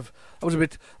kind of that was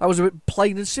a bit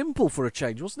plain and simple for a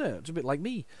change, wasn't it? It's a bit like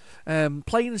me,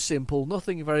 plain and simple.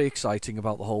 Nothing very exciting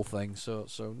about the whole thing. So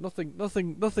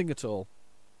nothing at all.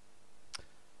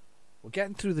 We're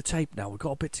getting through the tape now. We've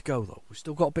got a bit to go though. We've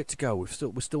still got a bit to go.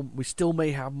 We still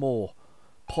may have more,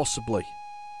 possibly.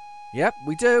 Yep,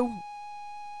 we do.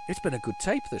 It's been a good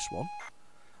tape, this one.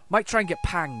 Might try and get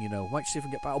Pang, you know. Might see if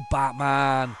we can get... Oh,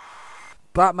 Batman.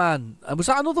 Batman. And was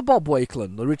that another Bob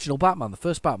Wakeland, the original Batman, the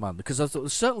first Batman? Because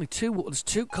there's certainly two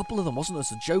couple of them, wasn't there? There's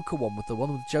the Joker one with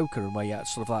the Joker, and where you had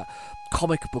sort of that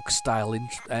comic book style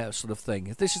sort of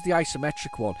thing. This is the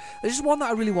isometric one. This is one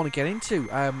that I really want to get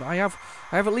into. I have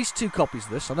at least 2 copies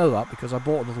of this. I know that because I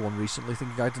bought another one recently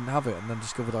thinking I didn't have it, and then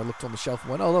discovered I looked on the shelf and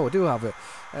went, oh, no, I do have it.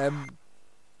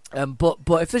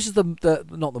 But if this is the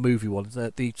not the movie one,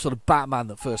 the sort of Batman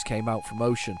that first came out from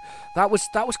Ocean, that was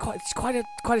quite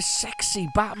a sexy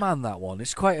Batman. That one,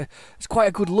 it's quite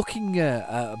a good looking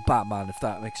Batman, if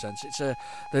that makes sense.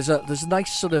 There's a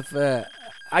nice sort of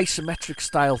isometric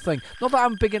style thing. Not that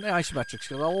I'm big into isometrics,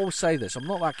 because I'll always say this, I'm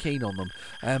not that keen on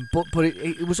them. But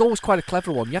it was always quite a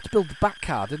clever one. You had to build the back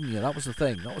car, didn't you? That was the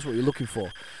thing. That was what you're looking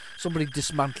for. Somebody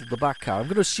dismantled the back car. I'm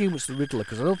going to assume it's the Riddler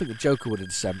because I don't think the Joker would have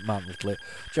dismantled it.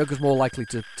 Joker's more likely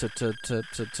to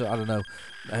I don't know,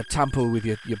 tamper with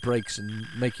your brakes and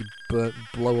make you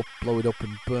blow it up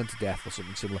and burn to death or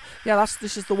something similar. Yeah,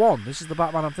 this is the one. This is the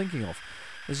Batman I'm thinking of.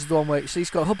 This is the one where he's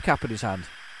got a hubcap in his hand.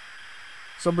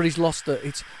 Somebody's lost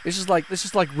it. This is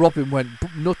like Robin went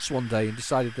nuts one day and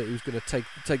decided that he was going to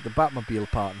take the Batmobile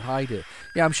apart and hide it.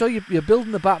 Yeah, I'm sure you're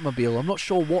building the Batmobile. I'm not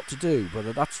sure what to do,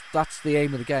 but that's the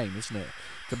aim of the game, isn't it?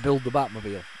 To build the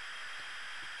Batmobile.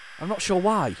 I'm not sure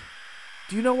why.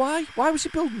 Do you know why? Why was he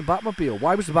building the Batmobile?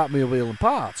 Why was the Batmobile in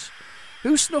parts?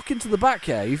 Who snuck into the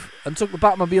Batcave and took the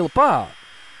Batmobile apart?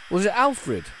 Was it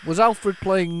Alfred? Was Alfred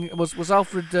playing? Was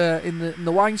Alfred in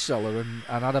the wine cellar and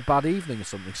had a bad evening or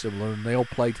something similar, and they all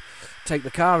played take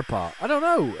the car apart? I don't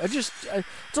know. It's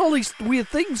all these weird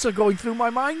things are going through my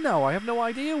mind now. I have no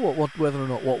idea whether or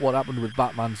not what happened with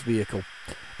Batman's vehicle.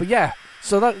 But yeah,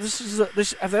 so this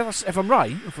if I'm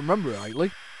right, if I remember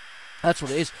rightly. That's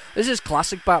what it is. This is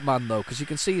classic Batman, though, because you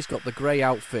can see he's got the grey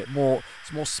outfit. It's more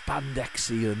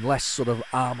spandexy and less sort of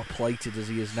armour-plated as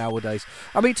he is nowadays.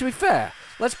 I mean, to be fair,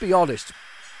 let's be honest.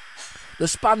 The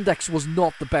spandex was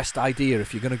not the best idea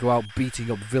if you're going to go out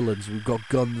beating up villains who've got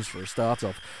guns for a start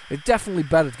off. It's definitely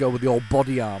better to go with the old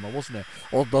body armour, wasn't it?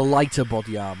 Or the lighter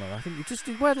body armour. I think did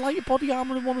he wear lighter body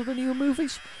armour in one of the newer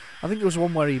movies? I think there was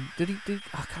one where he did.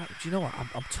 I can't. Do you know what?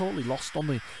 I'm totally lost on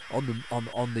the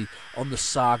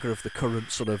saga of the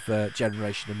current sort of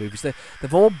generation of movies.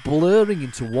 They've all blurring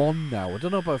into one now. I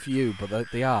don't know about you,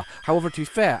 but they are. However, to be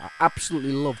fair, I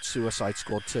absolutely loved Suicide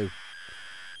Squad 2.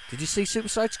 Did you see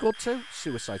Suicide Squad 2?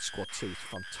 Suicide Squad 2 is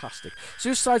fantastic.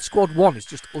 Suicide Squad 1 is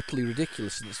just utterly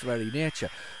ridiculous in its very nature.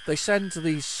 They send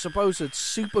these supposed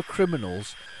super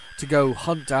criminals to go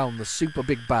hunt down the super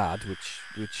big bad,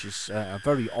 which is a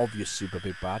very obvious super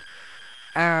big bad,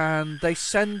 and they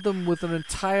send them with an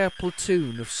entire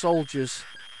platoon of soldiers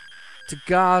to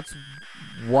guard.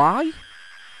 Why?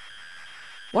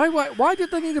 Why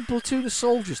did they need a platoon of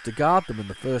soldiers to guard them in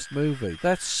the first movie?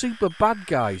 They're super bad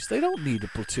guys. They don't need a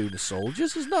platoon of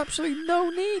soldiers. There's absolutely no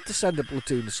need to send a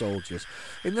platoon of soldiers.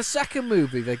 In the second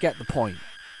movie, they get the point.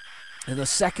 In the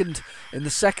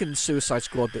second Suicide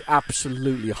Squad, they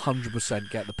absolutely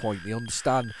 100% get the point. They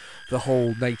understand the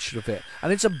whole nature of it,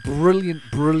 and it's a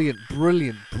brilliantly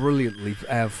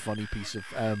funny piece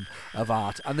of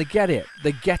art. And they get it.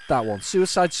 They get that one.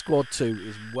 Suicide Squad 2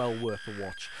 is well worth a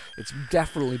watch. It's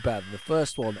definitely better than the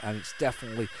first one, and it's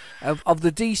definitely of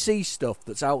the DC stuff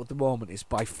that's out at the moment. Is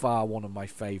by far one of my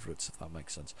favourites, if that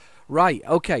makes sense. Right?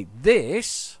 Okay,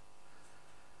 this.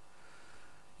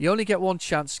 You only get one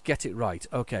chance to get it right.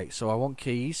 Okay, so I want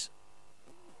keys.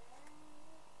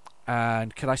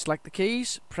 And can I select the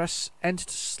keys? Press Enter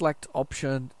to select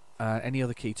option. Any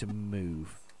other key to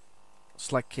move.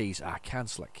 Select keys. I can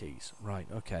select keys. Right,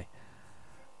 okay.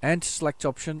 Enter select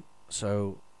option.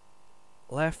 So,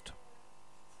 left.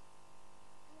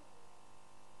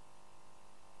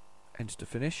 Enter to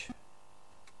finish.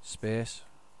 Space.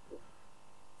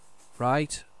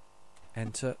 Right.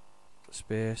 Enter.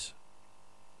 Space.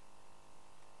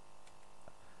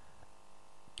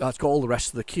 It's got all the rest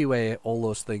of the QA, all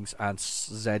those things, and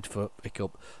Z for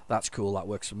pickup. That's cool, that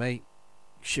works for me.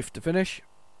 Shift to finish.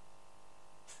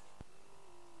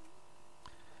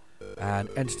 And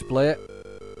enter to play it.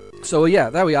 So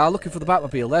yeah, there we are, looking for the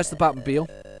Batmobile. There's the Batmobile.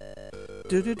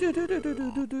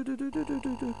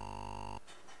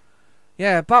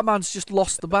 Yeah, Batman's just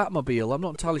lost the Batmobile. I'm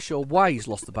not entirely sure why he's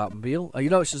lost the Batmobile. You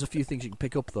notice there's a few things you can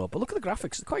pick up though. But look at the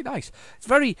graphics; they're quite nice.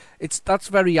 That's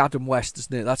very Adam West,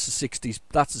 isn't it? That's the '60s.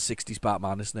 That's the '60s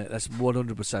Batman, isn't it? That's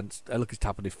 100%. Look, he's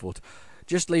tapping his foot.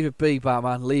 Just leave it be,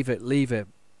 Batman. Leave it. Leave it.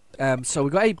 So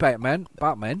we've got 8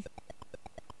 Batmen.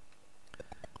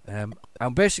 And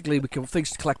basically we can things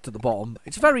to collect at the bottom.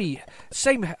 It's very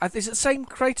same. Is it the same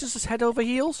creators as Head Over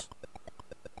Heels?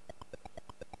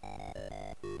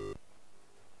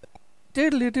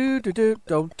 Diddly doo doo doo.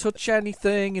 Don't touch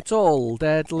anything, it's all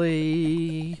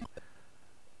deadly.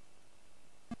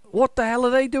 What the hell are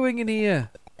they doing in here?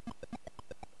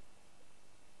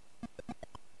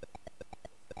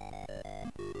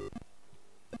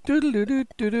 Doodle doo doo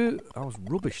doo doo. I was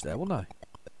rubbish there, wasn't I?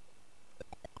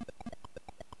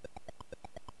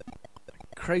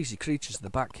 Crazy creatures in the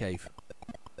Batcave.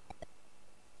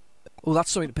 Oh,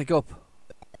 that's something to pick up.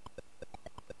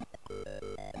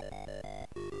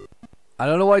 I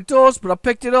don't know what it does, but I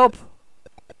picked it up.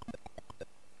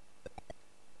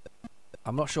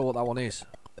 I'm not sure what that one is.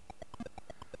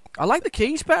 I like the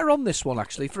keys better on this one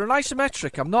actually. For an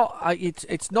isometric,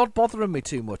 it's not bothering me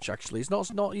too much actually. It's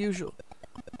not usual.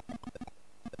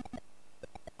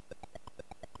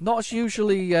 Not as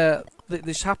usually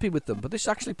this happy with them, but this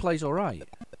actually plays all right.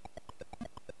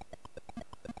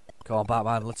 Come on,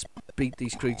 Batman, let's beat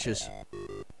these creatures.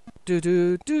 Do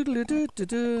do do do do do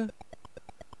do.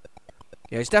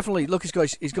 Yeah, it's definitely look. He's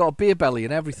got a beer belly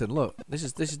and everything. Look, this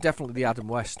is definitely the Adam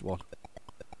West one.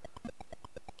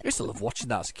 I used to love watching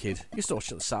that as a kid. I used to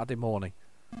watch it on Saturday morning.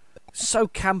 So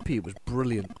campy, it was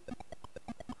brilliant.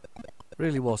 It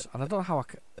really was, and I don't know how I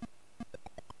could.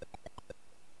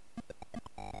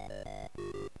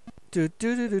 Do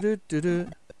do do do do do do.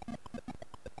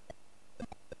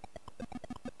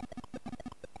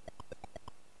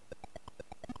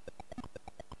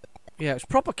 Yeah, it's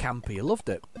proper campy. I loved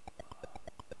it.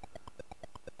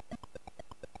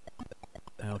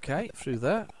 Okay, through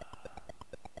there.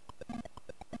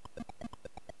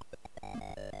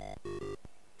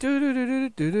 Do do do do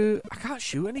do do. I can't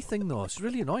shoot anything though. It's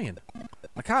really annoying.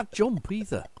 I can't jump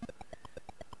either.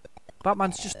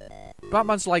 Batman's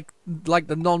like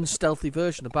the non-stealthy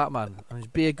version of Batman, and his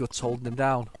beer gut's holding him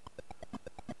down.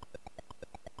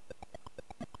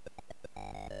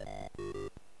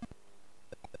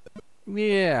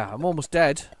 Yeah, I'm almost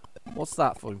dead. What's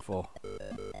that for?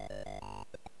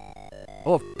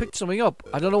 Oh, I've picked something up.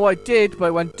 I don't know what I did, but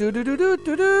it went do do do do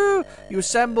do do. You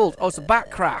assembled. Oh, it's a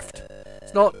Batcraft.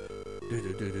 It's not.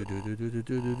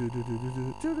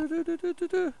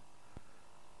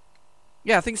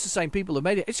 Yeah, I think it's the same people who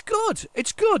made it. It's good.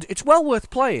 It's good. It's well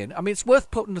worth playing. I mean, it's worth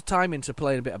putting the time into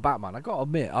playing a bit of Batman. I got to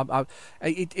admit,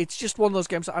 it's just one of those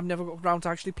games that I've never got around to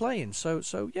actually playing. So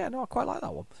yeah, no, I quite like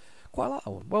that one. Quite like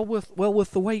that one. Well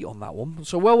worth the wait on that one.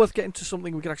 So well worth getting to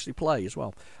something we can actually play as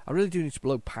well. I really do need to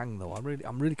blow Pang though.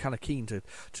 I'm really kind of keen to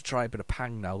try a bit of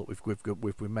Pang now that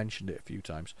we've mentioned it a few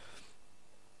times.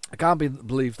 I can't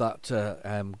believe that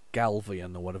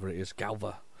Galvian or whatever it is,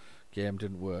 Galva game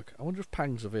didn't work. I wonder if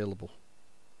Pang's available.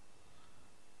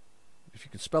 If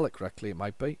you can spell it correctly, it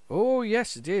might be. Oh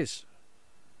yes, it is.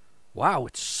 Wow,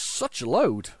 it's such a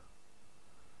load.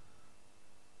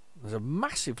 There's a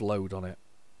massive load on it.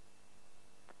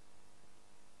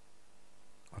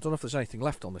 I don't know if there's anything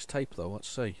left on this tape though. Let's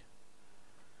see.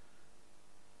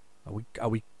 Are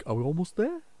we almost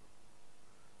there?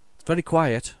 It's very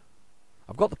quiet.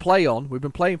 I've got the play on. We've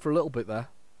been playing for a little bit there.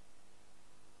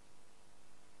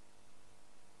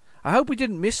 I hope we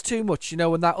didn't miss too much, you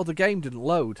know, when that other game didn't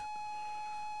load.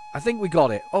 I think we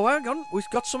got it. Oh, hang on. We've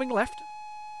got something left.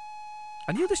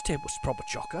 I knew this tape was proper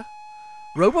chocker.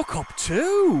 Robocop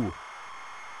 2!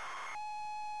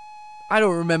 I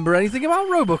don't remember anything about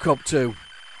Robocop 2.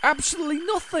 Absolutely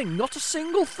nothing. Not a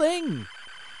single thing.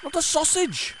 Not a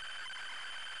sausage.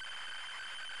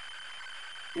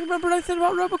 You remember anything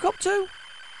about Robocop 2?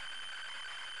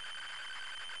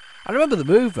 I remember the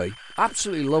movie.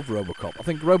 Absolutely love Robocop. I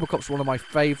think Robocop's one of my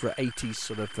favourite 80s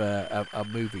sort of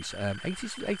movies.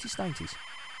 80s, 90s? It's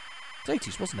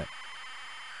 80s, wasn't it?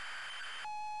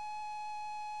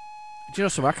 Do you know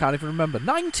something? I can't even remember.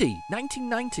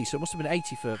 1990, so it must have been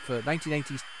 80 for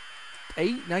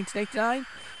 1988, 1989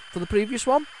 for the previous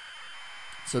one.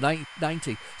 So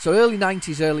 90. So early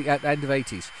 90s, end of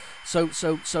 80s. So,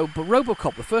 but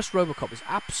Robocop, the first Robocop, is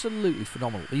absolutely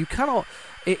phenomenal. You cannot.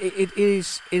 It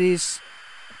is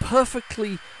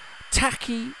perfectly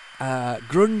tacky,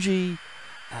 grungy,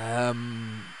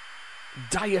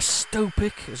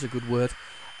 dystopic is a good word.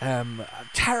 A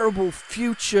terrible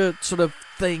future sort of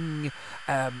thing.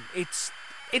 It's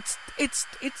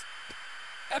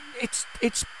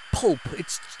pulp.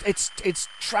 It's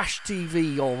trash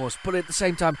TV almost, but at the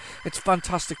same time, it's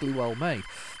fantastically well made,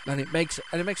 and it makes it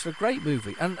a great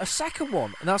movie. And a second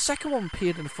one. Now, a second one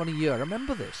appeared in a funny year. I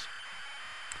remember this.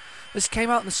 This came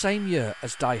out in the same year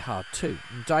as Die Hard 2.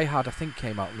 And Die Hard, I think,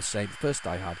 came out in the same. The first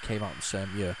Die Hard came out in the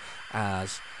same year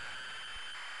as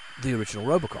the original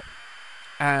Robocop.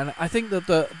 And I think that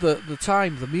the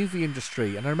time, the movie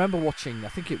industry, and I remember watching, I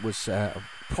think it was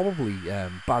probably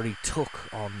Barry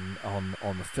Tuck on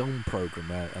the film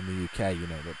programme in the UK, you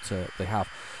know, that they have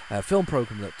a film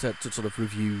programme that sort of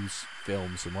reviews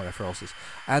films and whatever else is.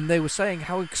 And they were saying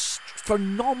how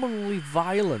phenomenally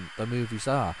violent the movies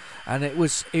are. And it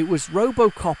was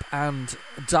Robocop and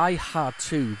Die Hard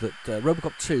 2, that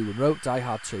Robocop 2 and Die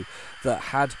Hard 2 that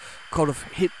had kind of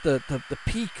hit the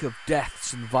peak of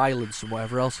deaths and violence and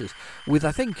whatever else is, with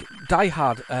I think Die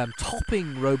Hard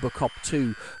topping Robocop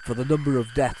 2 for the number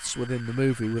of deaths within the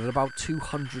movie, with about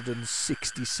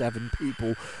 267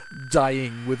 people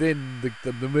dying within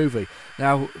the movie.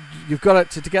 Now, you've got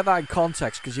to get that in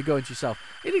context, because you're going to yourself,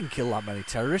 he didn't kill that many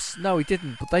terrorists. No, he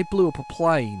didn't, but they blew up a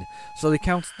plane, so they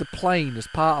counted the plane as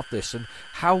part of this. And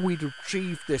how we'd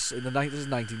achieved this in this is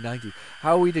 1990,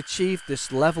 how we'd achieved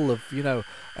this level of, you know,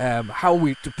 how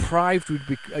depraved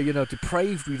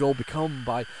we'd all become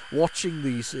by watching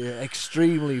these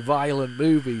extremely violent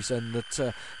movies, and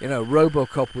that you know,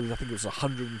 Robocop with, I think it was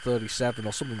 137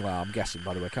 or something like that. I'm guessing,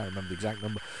 by the way, I can't remember the exact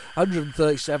number.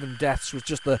 137 deaths was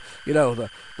just the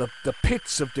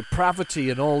pits of depravity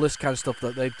and all this kind of stuff.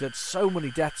 That they did so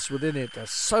many deaths within it.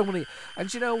 There's so many,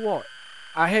 and you know what?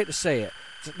 I hate to say it,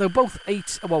 they're both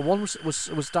 8. Well, one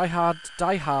was Die Hard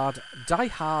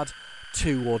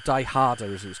 2, or Die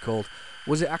Harder as it was called.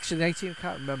 Was it actually an 18? I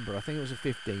can't remember. I think it was a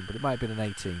 15, but it might have been an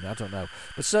 18. I don't know.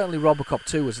 But certainly Robocop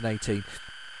 2 was an 18.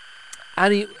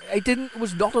 And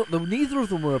neither of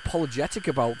them were apologetic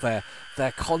about their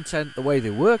content, the way they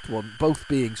worked. Both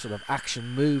being sort of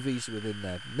action movies within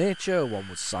their nature. One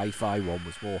was sci-fi, one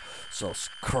was more sort of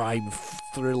crime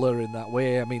thriller in that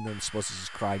way. I mean, I suppose this is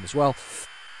crime as well.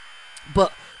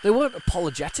 But they weren't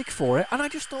apologetic for it, and I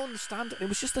just don't understand it. It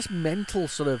was just this mental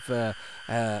sort of,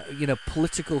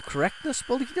 political correctness.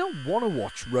 Well, if you don't want to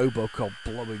watch Robocop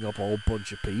blowing up a whole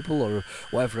bunch of people or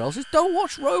whatever else, don't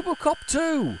watch Robocop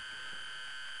 2.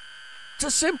 It's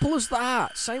as simple as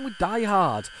that. Same with Die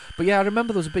Hard. But yeah, I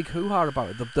remember there was a big hoo-ha about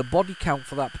it. The body count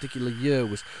for that particular year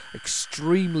was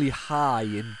extremely high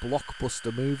in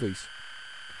blockbuster movies.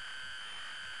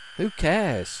 Who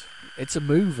cares? It's a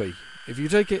movie. If you're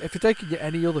taking it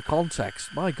any other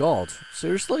context, my God,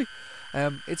 seriously?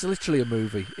 It's literally a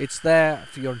movie. It's there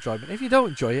for your enjoyment. If you don't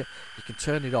enjoy it, you can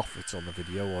turn it off if it's on the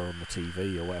video or on the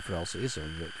TV or whatever else it is.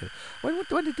 When did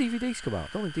DVDs come out?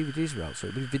 I don't think DVDs were out, so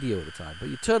it would be video at the time. But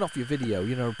you turn off your video,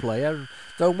 player, and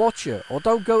don't watch it. Or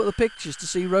don't go to the pictures to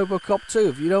see Robocop 2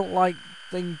 if you don't like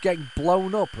things getting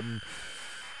blown up and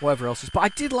whatever else is. But I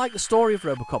did like the story of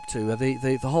Robocop 2.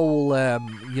 The whole,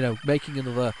 making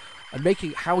another... And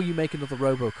how you make another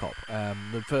Robocop.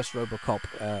 The first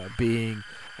Robocop being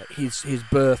his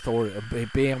birth, or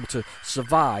being able to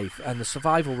survive, and the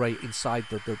survival rate inside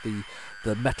the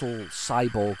metal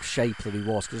cyborg shape that he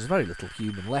was, because there's very little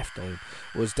human left on him,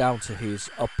 was down to his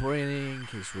upbringing,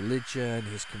 his religion,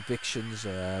 his convictions,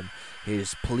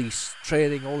 his police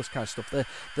training, all this kind of stuff.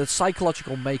 The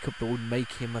psychological makeup that would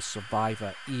make him a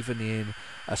survivor, even in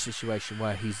a situation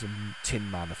where he's a tin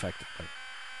man, effectively.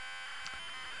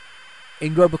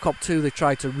 in Robocop 2, they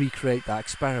tried to recreate that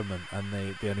experiment, and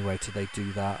the only way they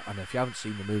do that, and if you haven't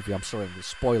seen the movie, I'm sorry I'm going to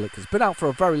spoil it, because it's been out for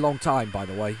a very long time, by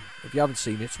the way. If you haven't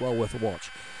seen it, it's well worth a watch.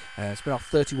 It's been out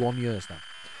 31 years now.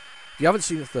 If you haven't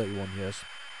seen it 31 years,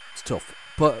 it's tough.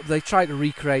 But they try to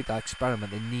recreate that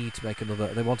experiment. They need to make another.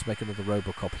 They want to make another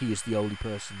RoboCop. He is the only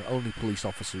person, the only police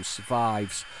officer who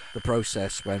survives the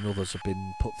process when others have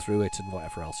been put through it and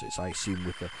whatever else it is. I assume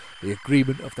with the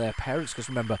agreement of their parents. Because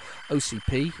remember,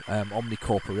 OCP, Omni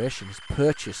Corporation, has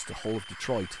purchased the whole of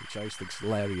Detroit, which I always think is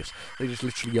hilarious. They just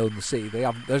literally own the city. They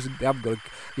haven't got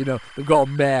they've got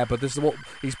a mayor, but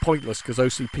he's pointless because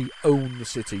OCP own the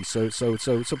city. So it's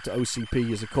up to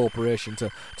OCP as a corporation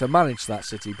to manage that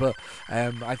city. But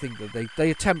I think that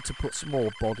they attempt to put some more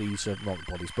bodies, not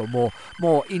bodies, but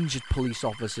more injured police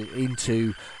officers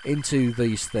into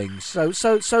these things. So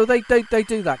they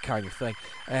do that kind of thing,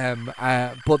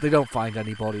 but they don't find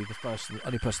anybody. The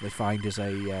only person they find is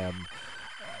a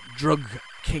drug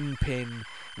kingpin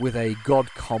with a god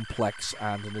complex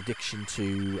and an addiction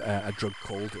to a drug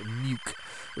called Nuke,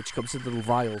 which comes in little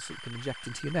vials that you can inject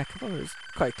into your neck. I thought it was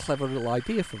quite a clever little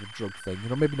idea for the drug thing.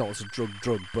 Maybe not as a drug,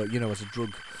 but as a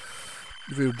drug.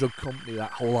 If you were a drug company,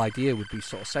 that whole idea would be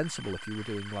sort of sensible if you were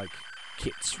doing like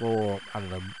kits for, I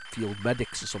don't know, field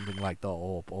medics or something like that,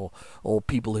 or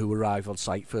people who arrive on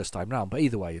site first time round. But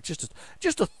either way, it's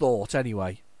just a thought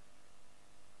anyway.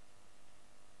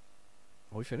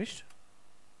 Are we finished?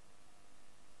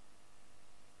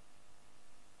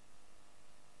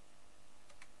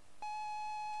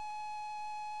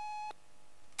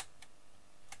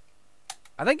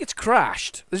 I think it's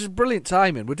crashed. This is brilliant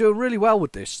timing. We're doing really well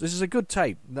with this. This is a good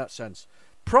tape in that sense.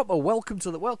 Proper welcome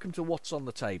to What's on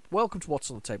the Tape. Welcome to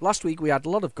What's on the Tape. Last week we had a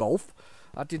lot of golf.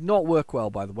 That did not work well,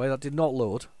 by the way. That did not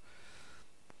load.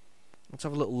 Let's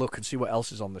have a little look and see what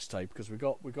else is on this tape, because we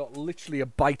got literally a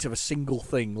bite of a single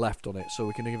thing left on it, so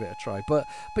we can give it a try. But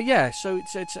yeah, so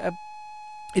it's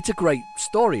a great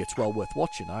story. It's well worth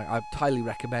watching. I highly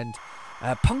recommend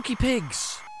Punky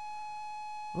Pigs.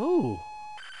 Ooh.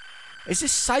 Is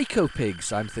this Psycho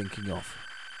Pigs I'm thinking of?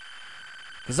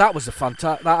 Because that was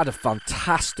that had a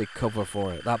fantastic cover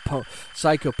for it. That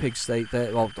Psycho Pigs,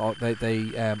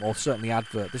 or certainly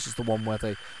advert. This is the one where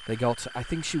they got. I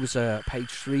think she was a page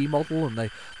 3 model, and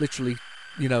they literally,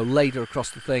 laid her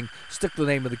across the thing, stuck the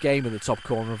name of the game in the top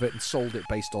corner of it, and sold it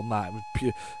based on that. It was pure.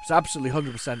 It was absolutely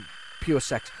 100% pure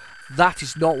sex. That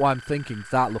is not what I'm thinking.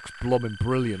 That looks blooming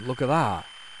brilliant. Look at that.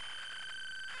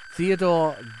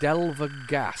 Theodore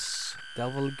Delvegas.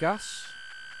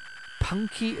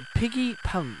 Piggy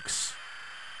Punks.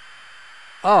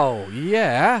 Oh,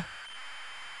 yeah.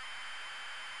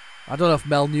 I don't know if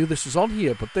Mel knew this was on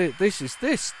here, but this is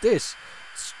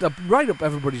right up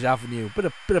everybody's avenue. Bit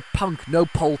of punk, no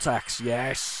poll tax,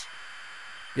 yes.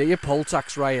 Get your poll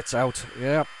tax riots out,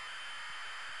 yeah.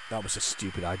 That was a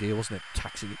stupid idea, wasn't it?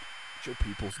 Taxing your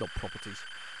people's, not properties.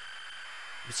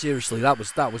 But seriously, that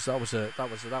was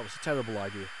a terrible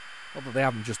idea. Not that they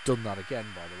haven't just done that again,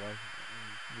 by the way.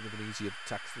 It would have been easier to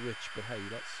tax the rich, but hey,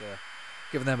 that's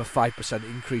giving them a 5%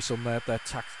 increase on their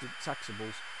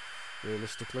taxables.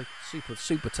 Realistically,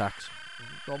 super tax.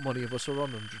 Not many of us are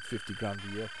on 150 grand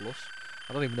a year plus.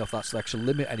 I don't even know if that's the actual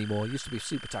limit anymore. It used to be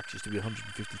super tax. Used to be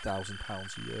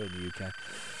 £150,000 a year in the UK.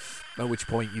 At which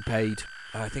point you paid,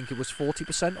 I think it was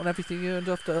 40% on everything you earned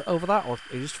over that, or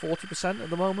it is 40% at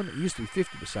the moment. It used to be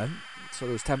 50%, so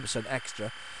there was 10%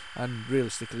 extra. And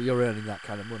realistically, you're earning that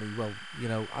kind of money. Well,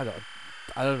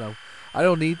 I don't know.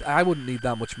 I wouldn't need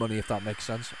that much money, if that makes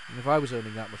sense. And if I was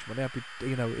earning that much money, I'd be,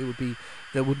 it would be,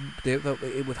 it would. I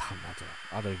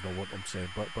don't even know what I'm saying,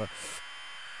 but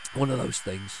one of those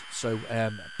things. So,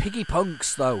 Piggy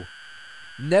Punks though,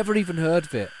 never even heard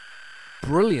of it.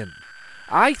 Brilliant.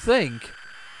 I think.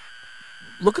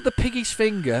 Look at the piggy's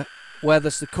finger, where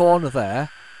there's the corner there.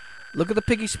 Look at the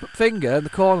piggy's finger in the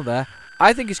corner there.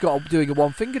 I think he's got doing a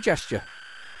one finger gesture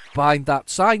behind that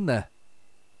sign there.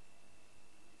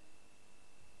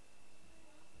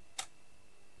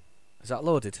 Is that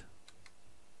loaded?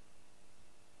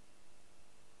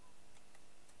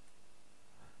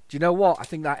 Do you know what? I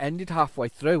think that ended halfway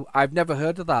through. I've never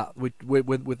heard of that with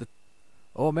the.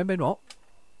 Oh, maybe not.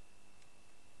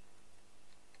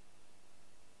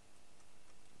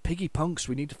 Piggy Punks.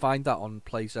 We need to find that on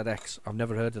PlayZX. I've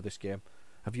never heard of this game.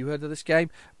 Have you heard of this game?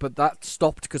 But that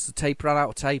stopped because the tape ran out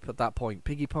of tape at that point.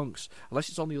 Piggy Punks. Unless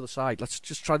it's on the other side. Let's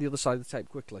just try the other side of the tape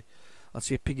quickly. Let's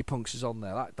see if Piggy Punks is on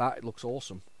there. That looks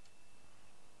awesome.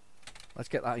 Let's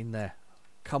get that in there.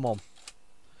 Come on.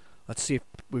 Let's see if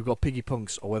we've got Piggy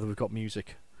Punks or whether we've got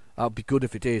music. That would be good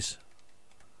if it is.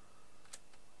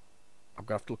 I'm going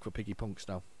to have to look for Piggy Punks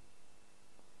now.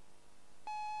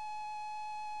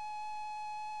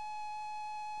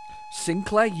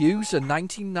 Sinclair user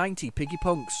 1990 Piggy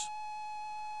Punks.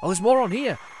 Oh, there's more on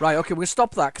here. Right, okay, we're going to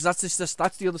stop that because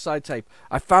that's the other side tape.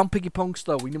 I found Piggy Punks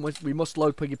though. We must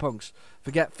load Piggy Punks.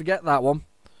 Forget that one.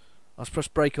 Let's press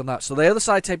break on that. So the other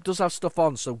side tape does have stuff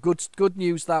on, so good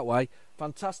news that way.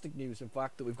 Fantastic news, in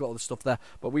fact, that we've got all the stuff there.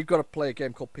 But we've got to play a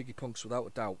game called Piggy Punks without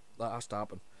a doubt. That has to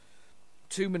happen.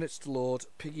 2 minutes to load.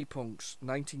 Piggy Punks.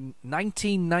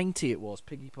 1990 it was.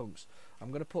 Piggy Punks. I'm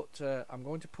going to put.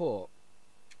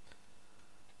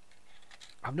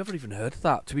 I've never even heard of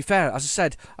that. To be fair, as I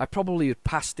said, I probably had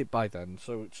passed it by then,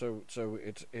 so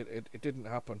it didn't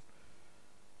happen.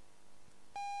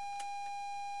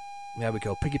 There we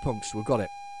go. Piggy Punks. We've got it.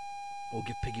 We'll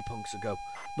give Piggy Punks a go.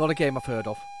 Not a game I've heard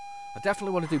of. I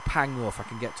definitely want to do Pang though if I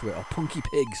can get to it. Or Punky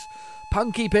Pigs.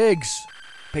 Punky Pigs.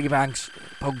 Piggy Banks.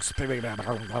 Punks. Piggy Banks.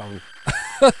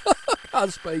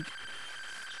 Can't speak.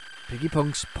 Piggy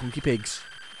Punks. Punky Pigs.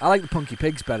 I like the Punky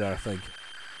Pigs better, I think.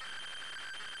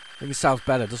 I think it sounds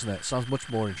better, doesn't it? It sounds much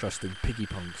more interesting. Piggy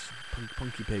Punks.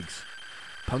 Punky Pigs.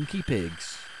 Punky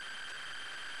Pigs.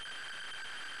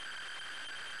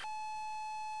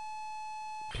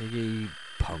 Piggy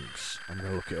Punks. I'm going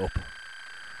to look it up.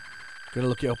 Going to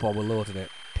look it up while we're loading it.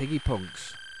 Piggy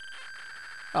Punks.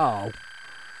 Oh.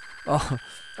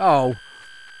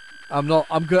 I'm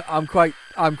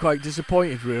quite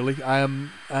disappointed, really.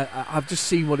 I've just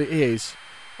seen what it is.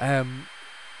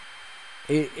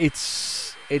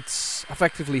 It's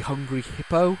effectively Hungry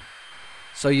Hippo.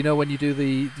 So you know when you've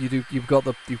got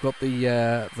the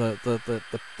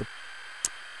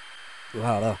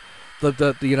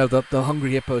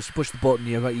Hungry Hippos. You push the button,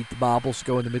 you eat the marbles,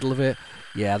 go in the middle of it.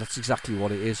 Yeah, that's exactly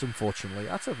what it is. Unfortunately,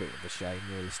 that's a bit of a shame,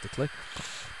 realistically.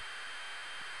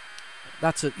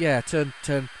 That's it. Yeah,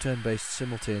 turn-based,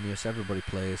 simultaneous. Everybody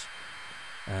plays.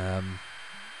 I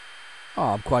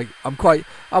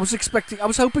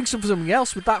was hoping for something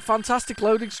else with that fantastic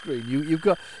loading screen.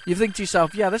 You think to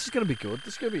yourself, yeah, this is going to be good.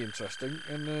 This is going to be interesting,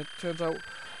 and it turns out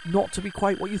not to be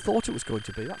quite what you thought it was going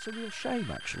to be. That's a real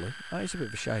shame, actually. That is a bit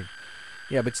of a shame.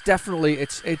 Yeah, but it's definitely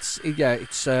it's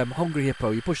Hungry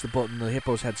Hippo. You push the button, the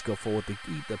hippo's heads go forward. They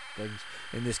eat the things.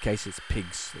 In this case, it's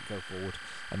pigs that go forward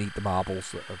and eat the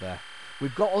marbles that are there.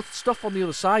 We've got other stuff on the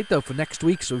other side, though, for next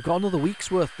week, so we've got another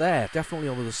week's worth there, definitely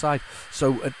on the other side.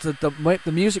 So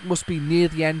the music must be near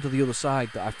the end of the other side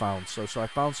that I found. So I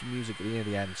found some music near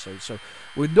the end. So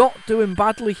we're not doing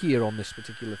badly here on this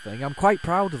particular thing. I'm quite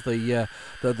proud of the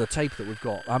tape that we've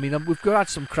got. I mean, we've had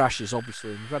some crashes,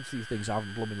 obviously, and we've had a few things I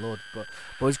haven't blooming loaded, but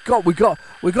we've got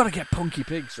to get Punky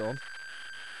Pigs on.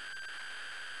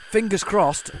 Fingers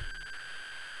crossed.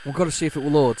 We've got to see if it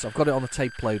will load. So I've got it on the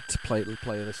tape player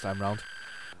this time round.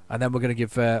 And then we're going to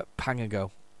give Pang a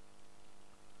go.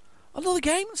 Another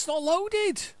game that's not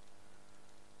loaded.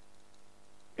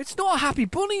 It's not a Happy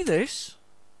Bunny, this.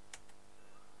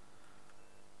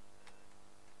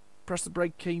 Press the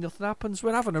brake key, nothing happens.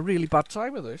 We're having a really bad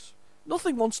time with this.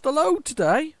 Nothing wants to load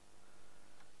today.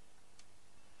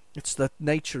 It's the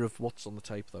nature of what's on the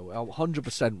tape, though.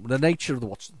 100%. The nature of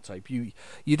what's on the tape.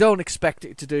 You don't expect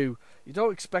it to do. You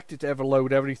don't expect it to ever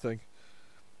load everything.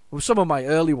 With some of my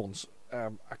early ones,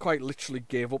 I quite literally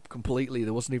gave up completely.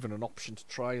 There wasn't even an option to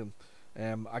try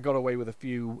them. I got away with a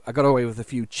few.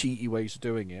 Cheaty ways of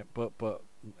doing it, but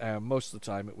most of the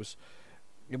time it was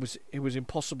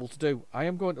impossible to do. I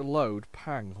am going to load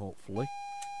Pang, hopefully.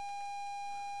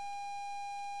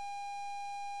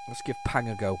 Let's give Pang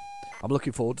a go. I'm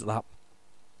looking forward to that.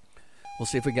 We'll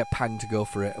see if we can get Pang to go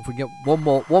for it. If we can get one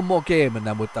more game, and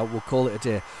then we'll call it a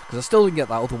day. Because I still didn't get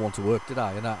that other one to work, did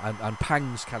I? And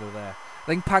Pang's kind of there. I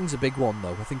think Pang's a big one,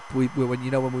 though. I think when we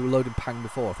were loading Pang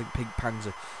before, I think Pang's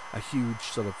a huge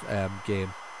sort of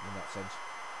game in that sense.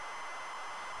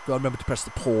 Got to remember to press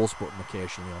the pause button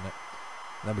occasionally on it,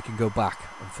 and then we can go back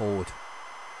and forward.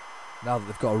 Now that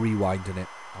they've got a rewind in it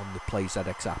on the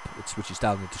PlayZX app, which is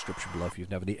down in the description below if you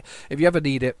ever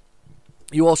need it.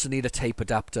 You also need a tape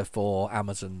adapter for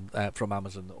Amazon from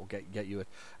Amazon that will get you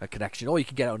a connection, or you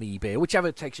can get it on eBay,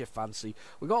 whichever takes your fancy.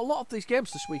 We've got a lot of these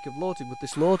games this week of loading with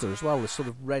this loader as well. This sort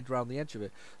of red round the edge of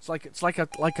it. It's like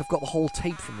I've got the whole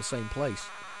tape from the same place.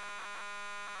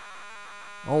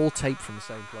 All tape from the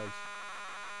same place.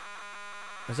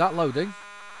 Is that loading?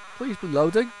 Please be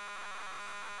loading.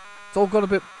 It's all gone a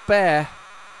bit bare.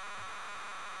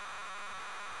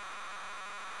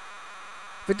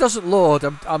 If it doesn't load,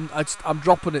 I'm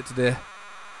dropping it today.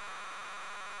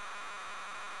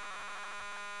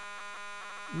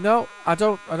 No, I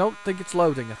don't think it's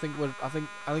loading. I think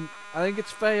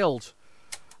it's failed.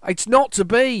 It's not to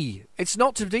be. It's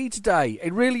not to be today.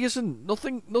 It really isn't.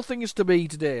 Nothing is to be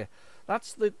today.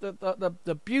 That's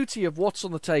the beauty of what's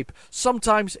on the tape.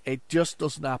 Sometimes it just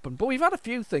doesn't happen. But we've had a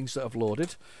few things that have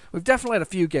loaded. We've definitely had a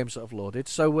few games that have loaded.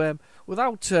 So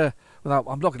without, I'm not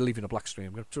going to leave you in a black screen.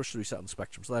 I'm going to touch the reset on the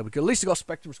Spectrum. So there we go. At least I've got a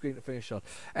Spectrum screen to finish on.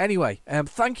 Anyway,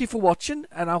 thank you for watching,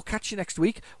 and I'll catch you next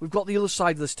week. We've got the other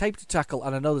side of this tape to tackle,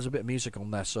 and I know there's a bit of music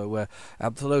on there. So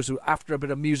for those who after a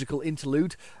bit of musical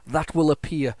interlude, that will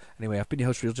appear. Anyway, I've been your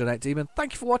host, Real Genetic Demon.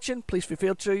 Thank you for watching. Please feel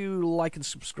free to like and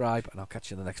subscribe, and I'll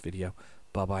catch you in the next video.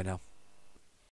 Bye-bye now.